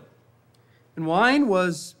brittle. And wine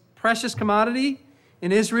was a precious commodity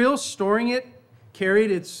in Israel. Storing it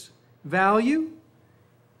carried its value.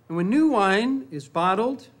 And when new wine is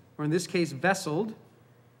bottled, or in this case, vesseled,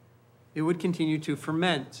 it would continue to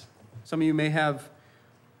ferment. Some of you may have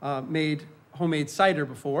made homemade cider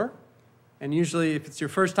before. And usually, if it's your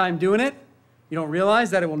first time doing it, you don't realize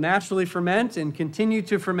that it will naturally ferment and continue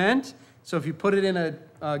to ferment. So if you put it in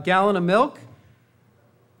a gallon of milk,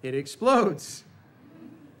 it explodes.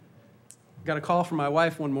 Got a call from my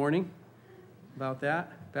wife one morning about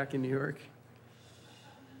that back in New York.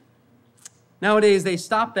 Nowadays, they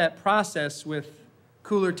stop that process with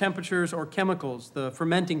cooler temperatures or chemicals, the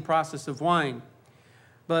fermenting process of wine.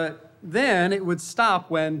 But then it would stop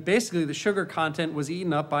when basically the sugar content was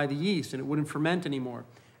eaten up by the yeast and it wouldn't ferment anymore.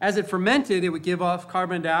 As it fermented, it would give off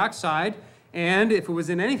carbon dioxide, and if it was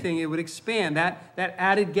in anything, it would expand. That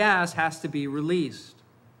added gas has to be released.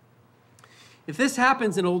 If this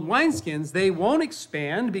happens in old wineskins, they won't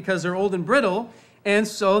expand because they're old and brittle, and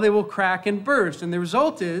so they will crack and burst. And the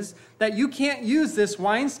result is that you can't use this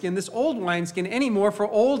wineskin, this old wineskin, anymore for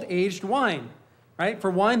old aged wine, right? For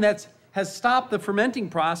wine that has stopped the fermenting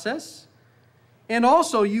process. And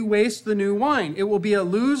also you waste the new wine. It will be a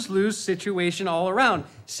lose-lose situation all around.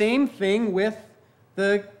 Same thing with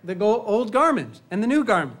the old garment and the new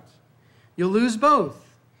garment. You'll lose both.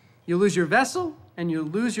 You'll lose your vessel and you'll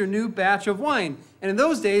lose your new batch of wine. And in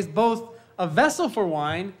those days, both a vessel for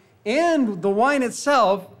wine and the wine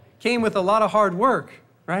itself came with a lot of hard work,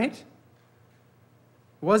 right? It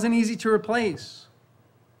wasn't easy to replace.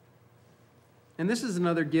 And this is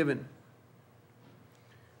another given.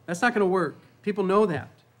 That's not going to work. People know that.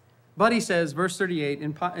 But he says, verse 38,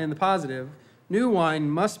 in the positive, new wine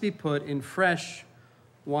must be put in fresh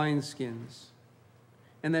wineskins.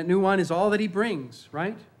 And that new wine is all that he brings,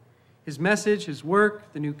 right? His message, his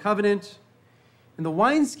work, the new covenant. And the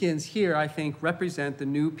wineskins here, I think, represent the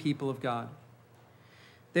new people of God.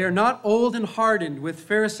 They are not old and hardened with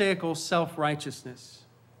Pharisaical self-righteousness,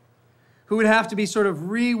 who would have to be sort of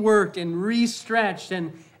reworked and re-stretched,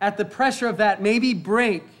 and at the pressure of that, maybe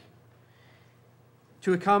break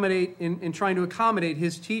to accommodate, in trying to accommodate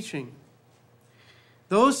his teaching.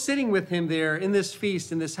 Those sitting with him there in this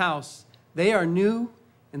feast, in this house, they are new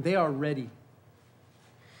and they are ready.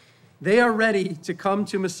 They are ready to come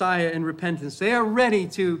to Messiah in repentance. They are ready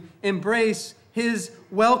to embrace his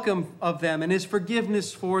welcome of them and his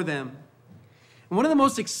forgiveness for them. And one of the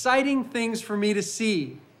most exciting things for me to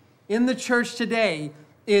see in the church today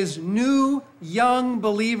is new, young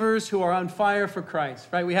believers who are on fire for Christ,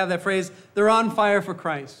 right? We have that phrase, they're on fire for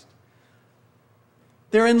Christ.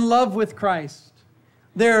 They're in love with Christ.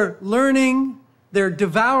 They're learning, they're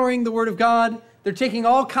devouring the Word of God. They're taking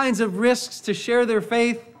all kinds of risks to share their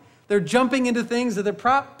faith. They're jumping into things that they're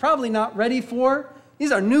probably not ready for.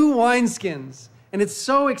 These are new wineskins, and it's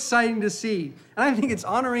so exciting to see. And I think it's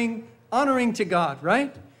honoring to God,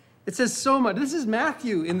 right? It says so much. This is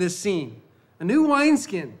Matthew in this scene. A new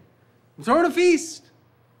wineskin. I'm throwing a feast.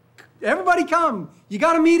 Everybody come. You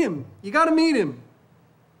got to meet him. You got to meet him.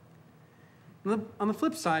 On the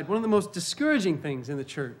flip side, one of the most discouraging things in the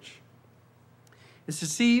church is to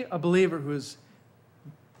see a believer who has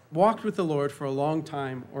walked with the Lord for a long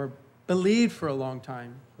time or believed for a long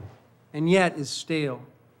time and yet is stale,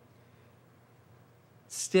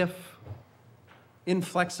 stiff,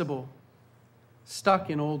 inflexible,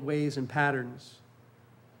 stuck in old ways and patterns.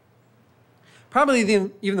 Probably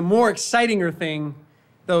even the more exciting thing,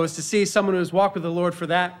 though, is to see someone who has walked with the Lord for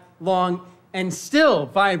that long and still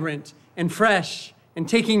vibrant and fresh and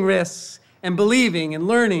taking risks and believing and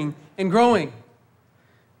learning and growing.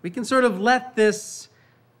 We can sort of let this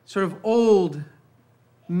sort of old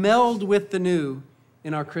meld with the new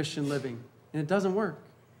in our Christian living. And it doesn't work.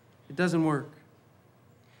 It doesn't work.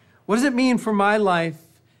 What does it mean for my life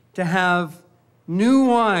to have new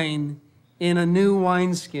wine in a new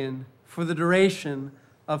wineskin for the duration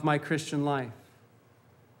of my Christian life?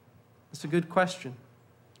 That's a good question.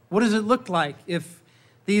 What does it look like if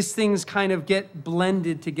these things kind of get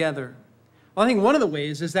blended together? Well, I think one of the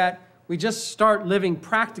ways is that we just start living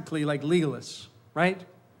practically like legalists, right?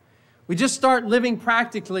 We just start living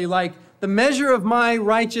practically like the measure of my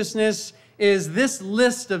righteousness is this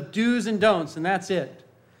list of do's and don'ts, and that's it.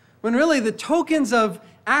 When really the tokens of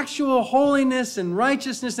actual holiness and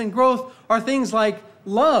righteousness and growth are things like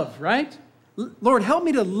love, right? Lord, help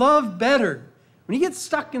me to love better. When you get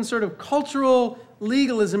stuck in sort of cultural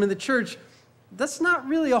legalism in the church, that's not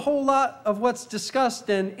really a whole lot of what's discussed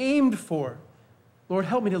and aimed for. Lord,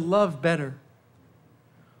 help me to love better.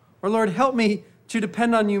 Or Lord, help me to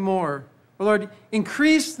depend on you more. Or Lord,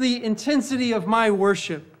 increase the intensity of my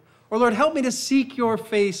worship. Or Lord, help me to seek your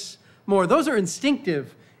face more. Those are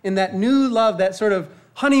instinctive in that new love, that sort of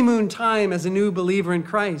honeymoon time as a new believer in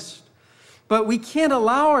Christ. But we can't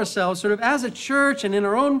allow ourselves sort of as a church and in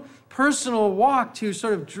our own personal walk to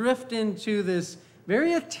sort of drift into this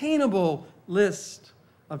very attainable list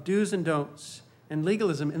of do's and don'ts and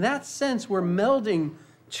legalism. In that sense, we're melding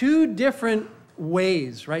two different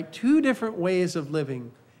ways, right? Two different ways of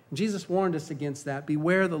living. And Jesus warned us against that.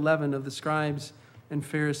 Beware the leaven of the scribes and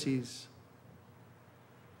Pharisees.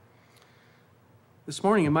 This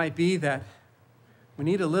morning, it might be that we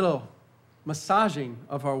need a little massaging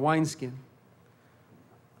of our wineskin,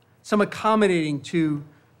 some accommodating to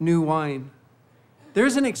new wine.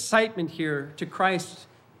 There's an excitement here to Christ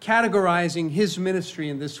categorizing his ministry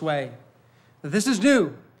in this way. That this is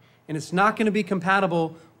new, and it's not going to be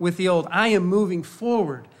compatible with the old. I am moving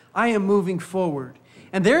forward. I am moving forward.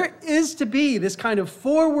 And there is to be this kind of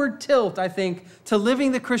forward tilt, I think, to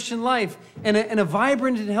living the Christian life in a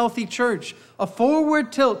vibrant and healthy church. A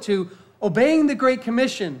forward tilt to obeying the Great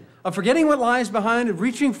Commission, of forgetting what lies behind, of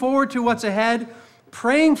reaching forward to what's ahead,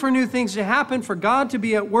 praying for new things to happen, for God to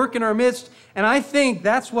be at work in our midst. And I think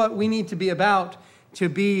that's what we need to be about, to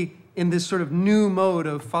be in this sort of new mode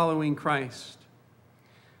of following Christ.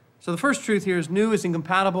 So the first truth here is new is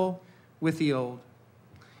incompatible with the old.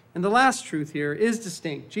 And the last truth here is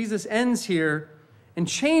distinct. Jesus ends here and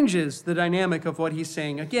changes the dynamic of what he's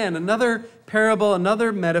saying. Again, another parable,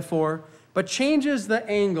 another metaphor, but changes the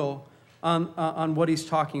angle on what he's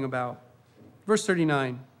talking about. Verse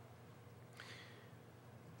 39.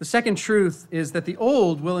 The second truth is that the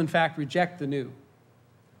old will, in fact, reject the new.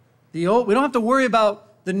 The old, we don't have to worry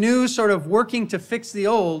about the new sort of working to fix the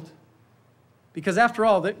old, because after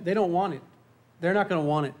all, they don't want it. They're not going to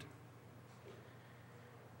want it.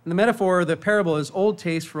 And the metaphor, the parable, is old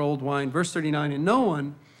taste for old wine. Verse 39, and no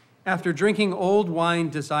one, after drinking old wine,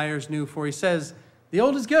 desires new, for he says, the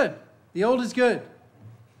old is good. The old is good.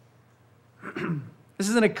 This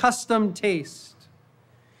is an accustomed taste.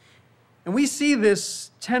 And we see this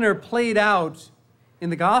tenor played out in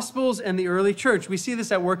the Gospels and the early church. We see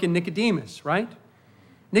this at work in Nicodemus, right?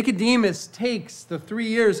 Nicodemus takes the 3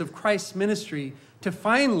 years of Christ's ministry to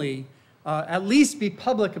finally at least be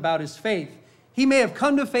public about his faith. He may have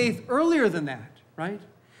come to faith earlier than that, right?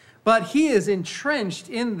 But he is entrenched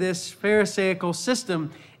in this Pharisaical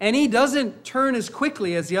system, and he doesn't turn as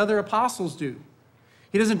quickly as the other apostles do.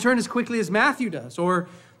 He doesn't turn as quickly as Matthew does, or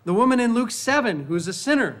the woman in Luke 7 who's a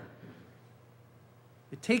sinner.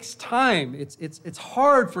 It takes time. It's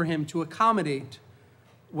hard for him to accommodate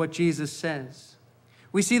what Jesus says.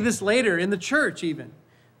 We see this later in the church even.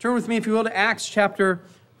 Turn with me, if you will, to Acts chapter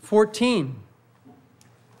 14.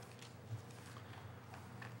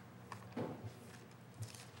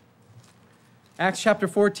 Acts chapter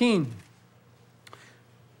 14.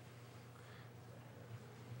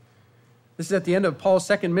 This is at the end of Paul's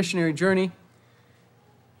second missionary journey.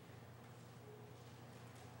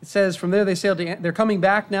 It says, from there they sailed to, they're coming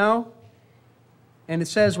back now. And it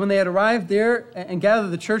says, when they had arrived there and gathered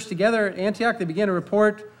the church together at Antioch, they began to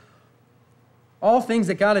report all things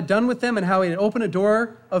that God had done with them and how he had opened a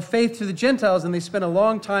door of faith to the Gentiles, and they spent a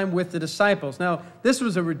long time with the disciples. Now, this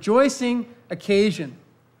was a rejoicing occasion.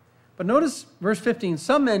 But notice verse 15,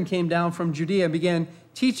 some men came down from Judea and began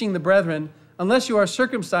teaching the brethren, unless you are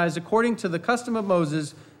circumcised according to the custom of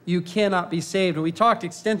Moses, you cannot be saved. And we talked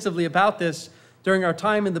extensively about this during our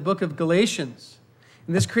time in the book of Galatians.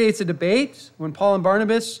 And this creates a debate. When Paul and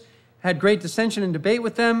Barnabas had great dissension and debate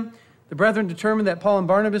with them, the brethren determined that Paul and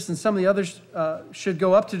Barnabas and some of the others should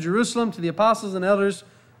go up to Jerusalem to the apostles and elders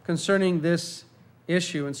concerning this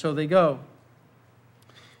issue. And so they go.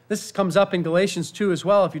 This comes up in Galatians 2 as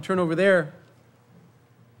well, if you turn over there.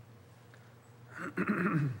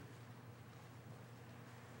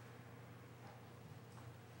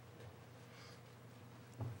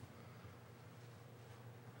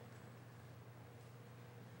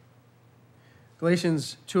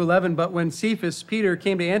 Galatians 2:11, but when Cephas, Peter,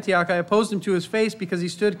 came to Antioch, I opposed him to his face because he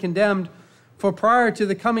stood condemned For prior to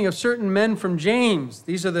the coming of certain men from James,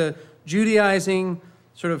 these are the Judaizing,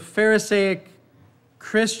 sort of Pharisaic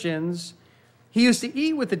Christians, he used to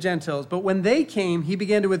eat with the Gentiles, but when they came, he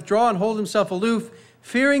began to withdraw and hold himself aloof,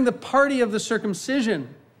 fearing the party of the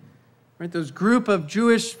circumcision. Right? Those group of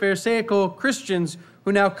Jewish Pharisaical Christians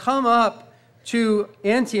who now come up to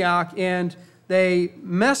Antioch and they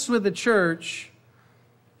mess with the church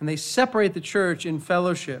and they separate the church in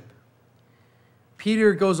fellowship.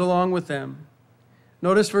 Peter goes along with them.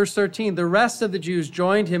 Notice verse 13, the rest of the Jews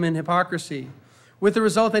joined him in hypocrisy, with the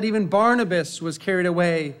result that even Barnabas was carried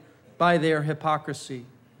away by their hypocrisy.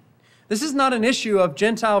 This is not an issue of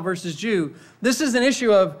Gentile versus Jew. This is an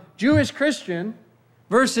issue of Jewish Christian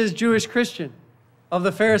versus Jewish Christian of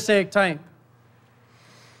the Pharisaic type.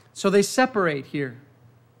 So they separate here,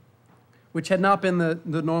 which had not been the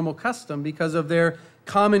normal custom because of their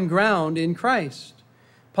common ground in Christ.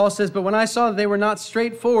 Paul says, but when I saw that they were not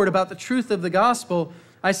straightforward about the truth of the gospel,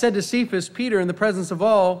 I said to Cephas, Peter, in the presence of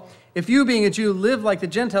all, if you, being a Jew, live like the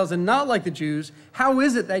Gentiles and not like the Jews, how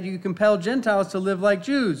is it that you compel Gentiles to live like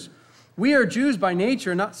Jews? We are Jews by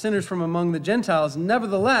nature, not sinners from among the Gentiles.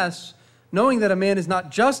 Nevertheless, knowing that a man is not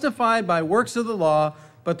justified by works of the law,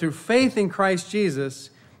 but through faith in Christ Jesus,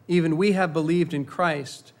 even we have believed in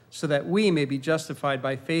Christ, so that we may be justified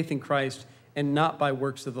by faith in Christ and not by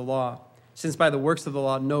works of the law. Since by the works of the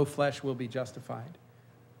law, no flesh will be justified.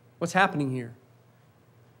 What's happening here?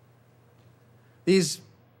 These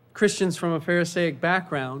Christians from a Pharisaic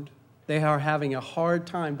background, they are having a hard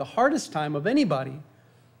time, the hardest time of anybody,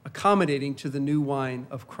 accommodating to the new wine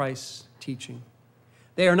of Christ's teaching.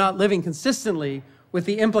 They are not living consistently with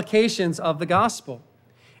the implications of the gospel.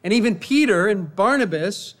 And even Peter and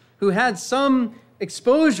Barnabas, who had some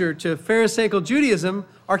exposure to Pharisaical Judaism,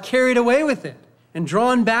 are carried away with it and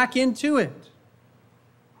drawn back into it.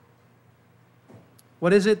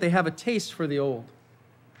 What is it? They have a taste for the old.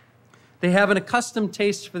 They have an accustomed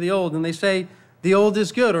taste for the old, and they say the old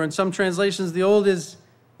is good, or in some translations, the old is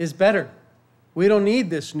better. We don't need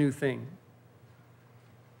this new thing.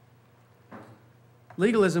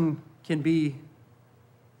 Legalism can be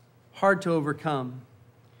hard to overcome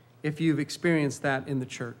if you've experienced that in the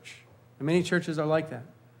church. And many churches are like that.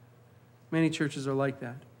 Many churches are like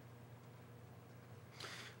that.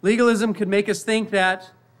 Legalism could make us think that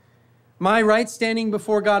my right standing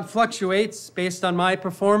before God fluctuates based on my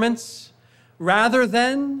performance, rather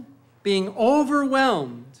than being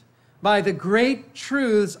overwhelmed by the great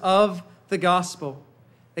truths of the gospel.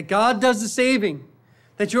 That God does the saving,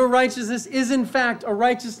 that your righteousness is in fact a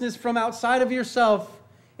righteousness from outside of yourself,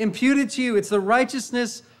 imputed to you. It's the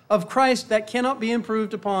righteousness of Christ that cannot be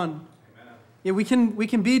improved upon. Yeah, we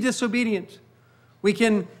can be disobedient. We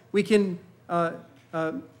can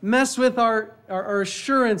mess with our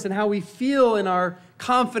assurance and how we feel in our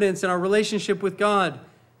confidence in our relationship with God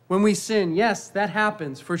when we sin. Yes, that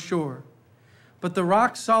happens for sure. But the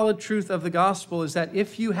rock-solid truth of the gospel is that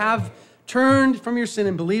if you have turned from your sin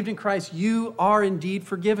and believed in Christ, you are indeed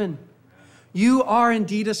forgiven. You are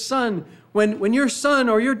indeed a son. When your son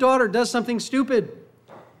or your daughter does something stupid,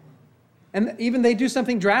 and even they do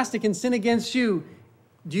something drastic and sin against you,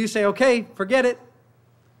 do you say, okay, forget it?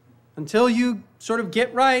 Until you sort of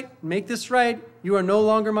get right, make this right, you are no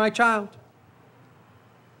longer my child.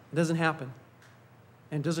 It doesn't happen.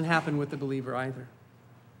 And it doesn't happen with the believer either.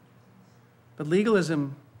 But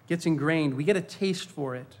legalism gets ingrained. We get a taste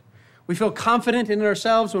for it. We feel confident in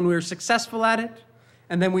ourselves when we're successful at it,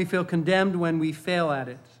 and then we feel condemned when we fail at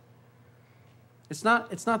it. It's not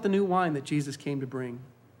the new wine that Jesus came to bring.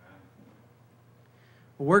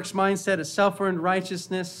 A works mindset, a self-earned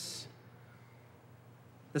righteousness,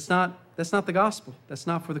 that's not the gospel. That's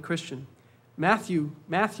not for the Christian. Matthew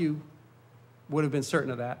would have been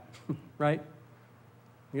certain of that, right?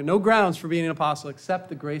 You have no grounds for being an apostle except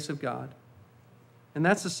the grace of God. And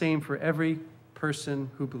that's the same for every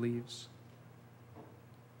person who believes.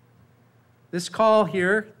 This call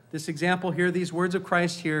here, this example here, these words of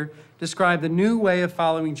Christ here describe the new way of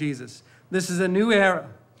following Jesus. This is a new era,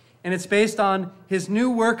 and it's based on his new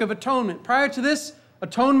work of atonement. Prior to this,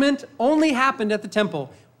 atonement only happened at the temple,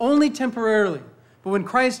 only temporarily. But when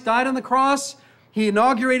Christ died on the cross, he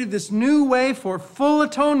inaugurated this new way for full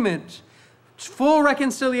atonement, full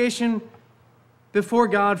reconciliation before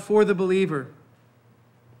God for the believer.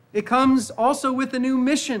 It comes also with a new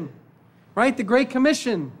mission, right? The Great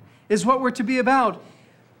Commission is what we're to be about,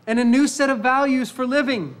 and a new set of values for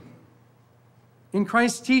living in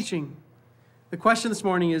Christ's teaching. The question this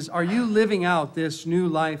morning is, are you living out this new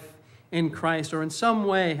life in Christ, or in some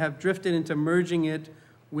way have drifted into merging it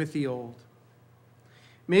with the old?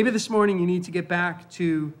 Maybe this morning you need to get back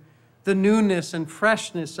to the newness and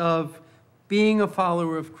freshness of being a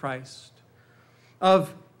follower of Christ,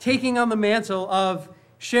 of taking on the mantle of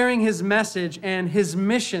sharing his message and his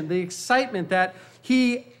mission, the excitement that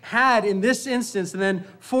he had in this instance and then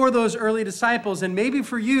for those early disciples, and maybe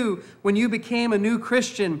for you when you became a new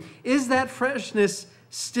Christian. Is that freshness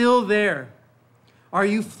still there? Are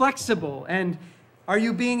you flexible, and are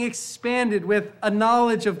you being expanded with a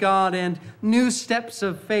knowledge of God and new steps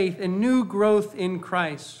of faith and new growth in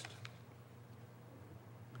Christ?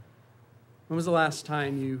 When was the last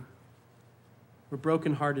time you were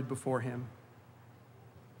brokenhearted before him,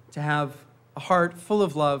 to have a heart full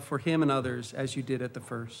of love for him and others as you did at the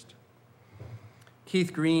first?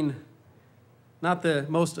 Keith Green, not the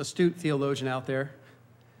most astute theologian out there,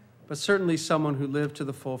 but certainly someone who lived to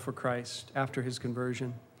the full for Christ after his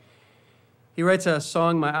conversion. He writes a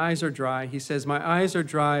song, "My Eyes Are Dry." He says, "My eyes are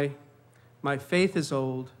dry, my faith is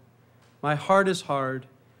old, my heart is hard,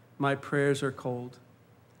 my prayers are cold.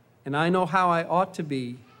 And I know how I ought to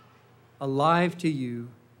be, alive to you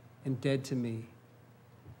and dead to me."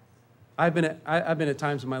 I've been at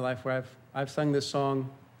times in my life where I've sung this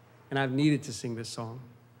song, and I've needed to sing this song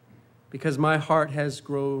because my heart has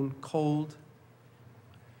grown hard,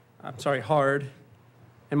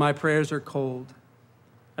 and my prayers are cold.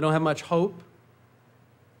 I don't have much hope.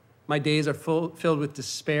 My days are filled with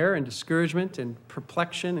despair and discouragement and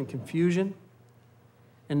perplexion and confusion,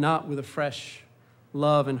 and not with a fresh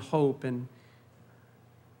love and hope and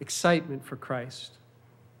excitement for Christ.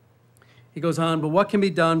 He goes on, "But what can be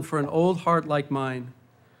done for an old heart like mine?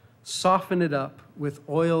 Soften it up with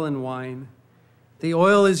oil and wine. The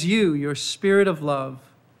oil is you, your spirit of love.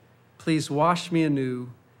 Please wash me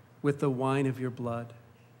anew with the wine of your blood."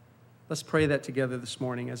 Let's pray that together this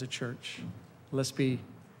morning as a church. Let's be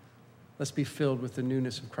filled with the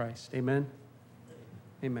newness of Christ. Amen?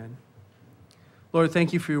 Amen. Lord,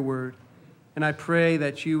 thank you for your word. And I pray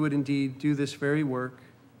that you would indeed do this very work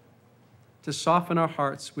to soften our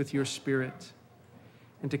hearts with your Spirit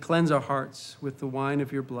and to cleanse our hearts with the wine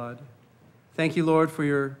of your blood. Thank you, Lord, for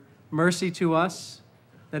your mercy to us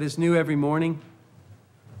that is new every morning.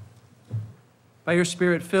 By your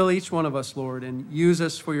Spirit, fill each one of us, Lord, and use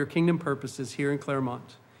us for your kingdom purposes here in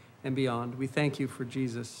Claremont and beyond. We thank you for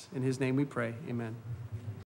Jesus. In his name we pray. Amen.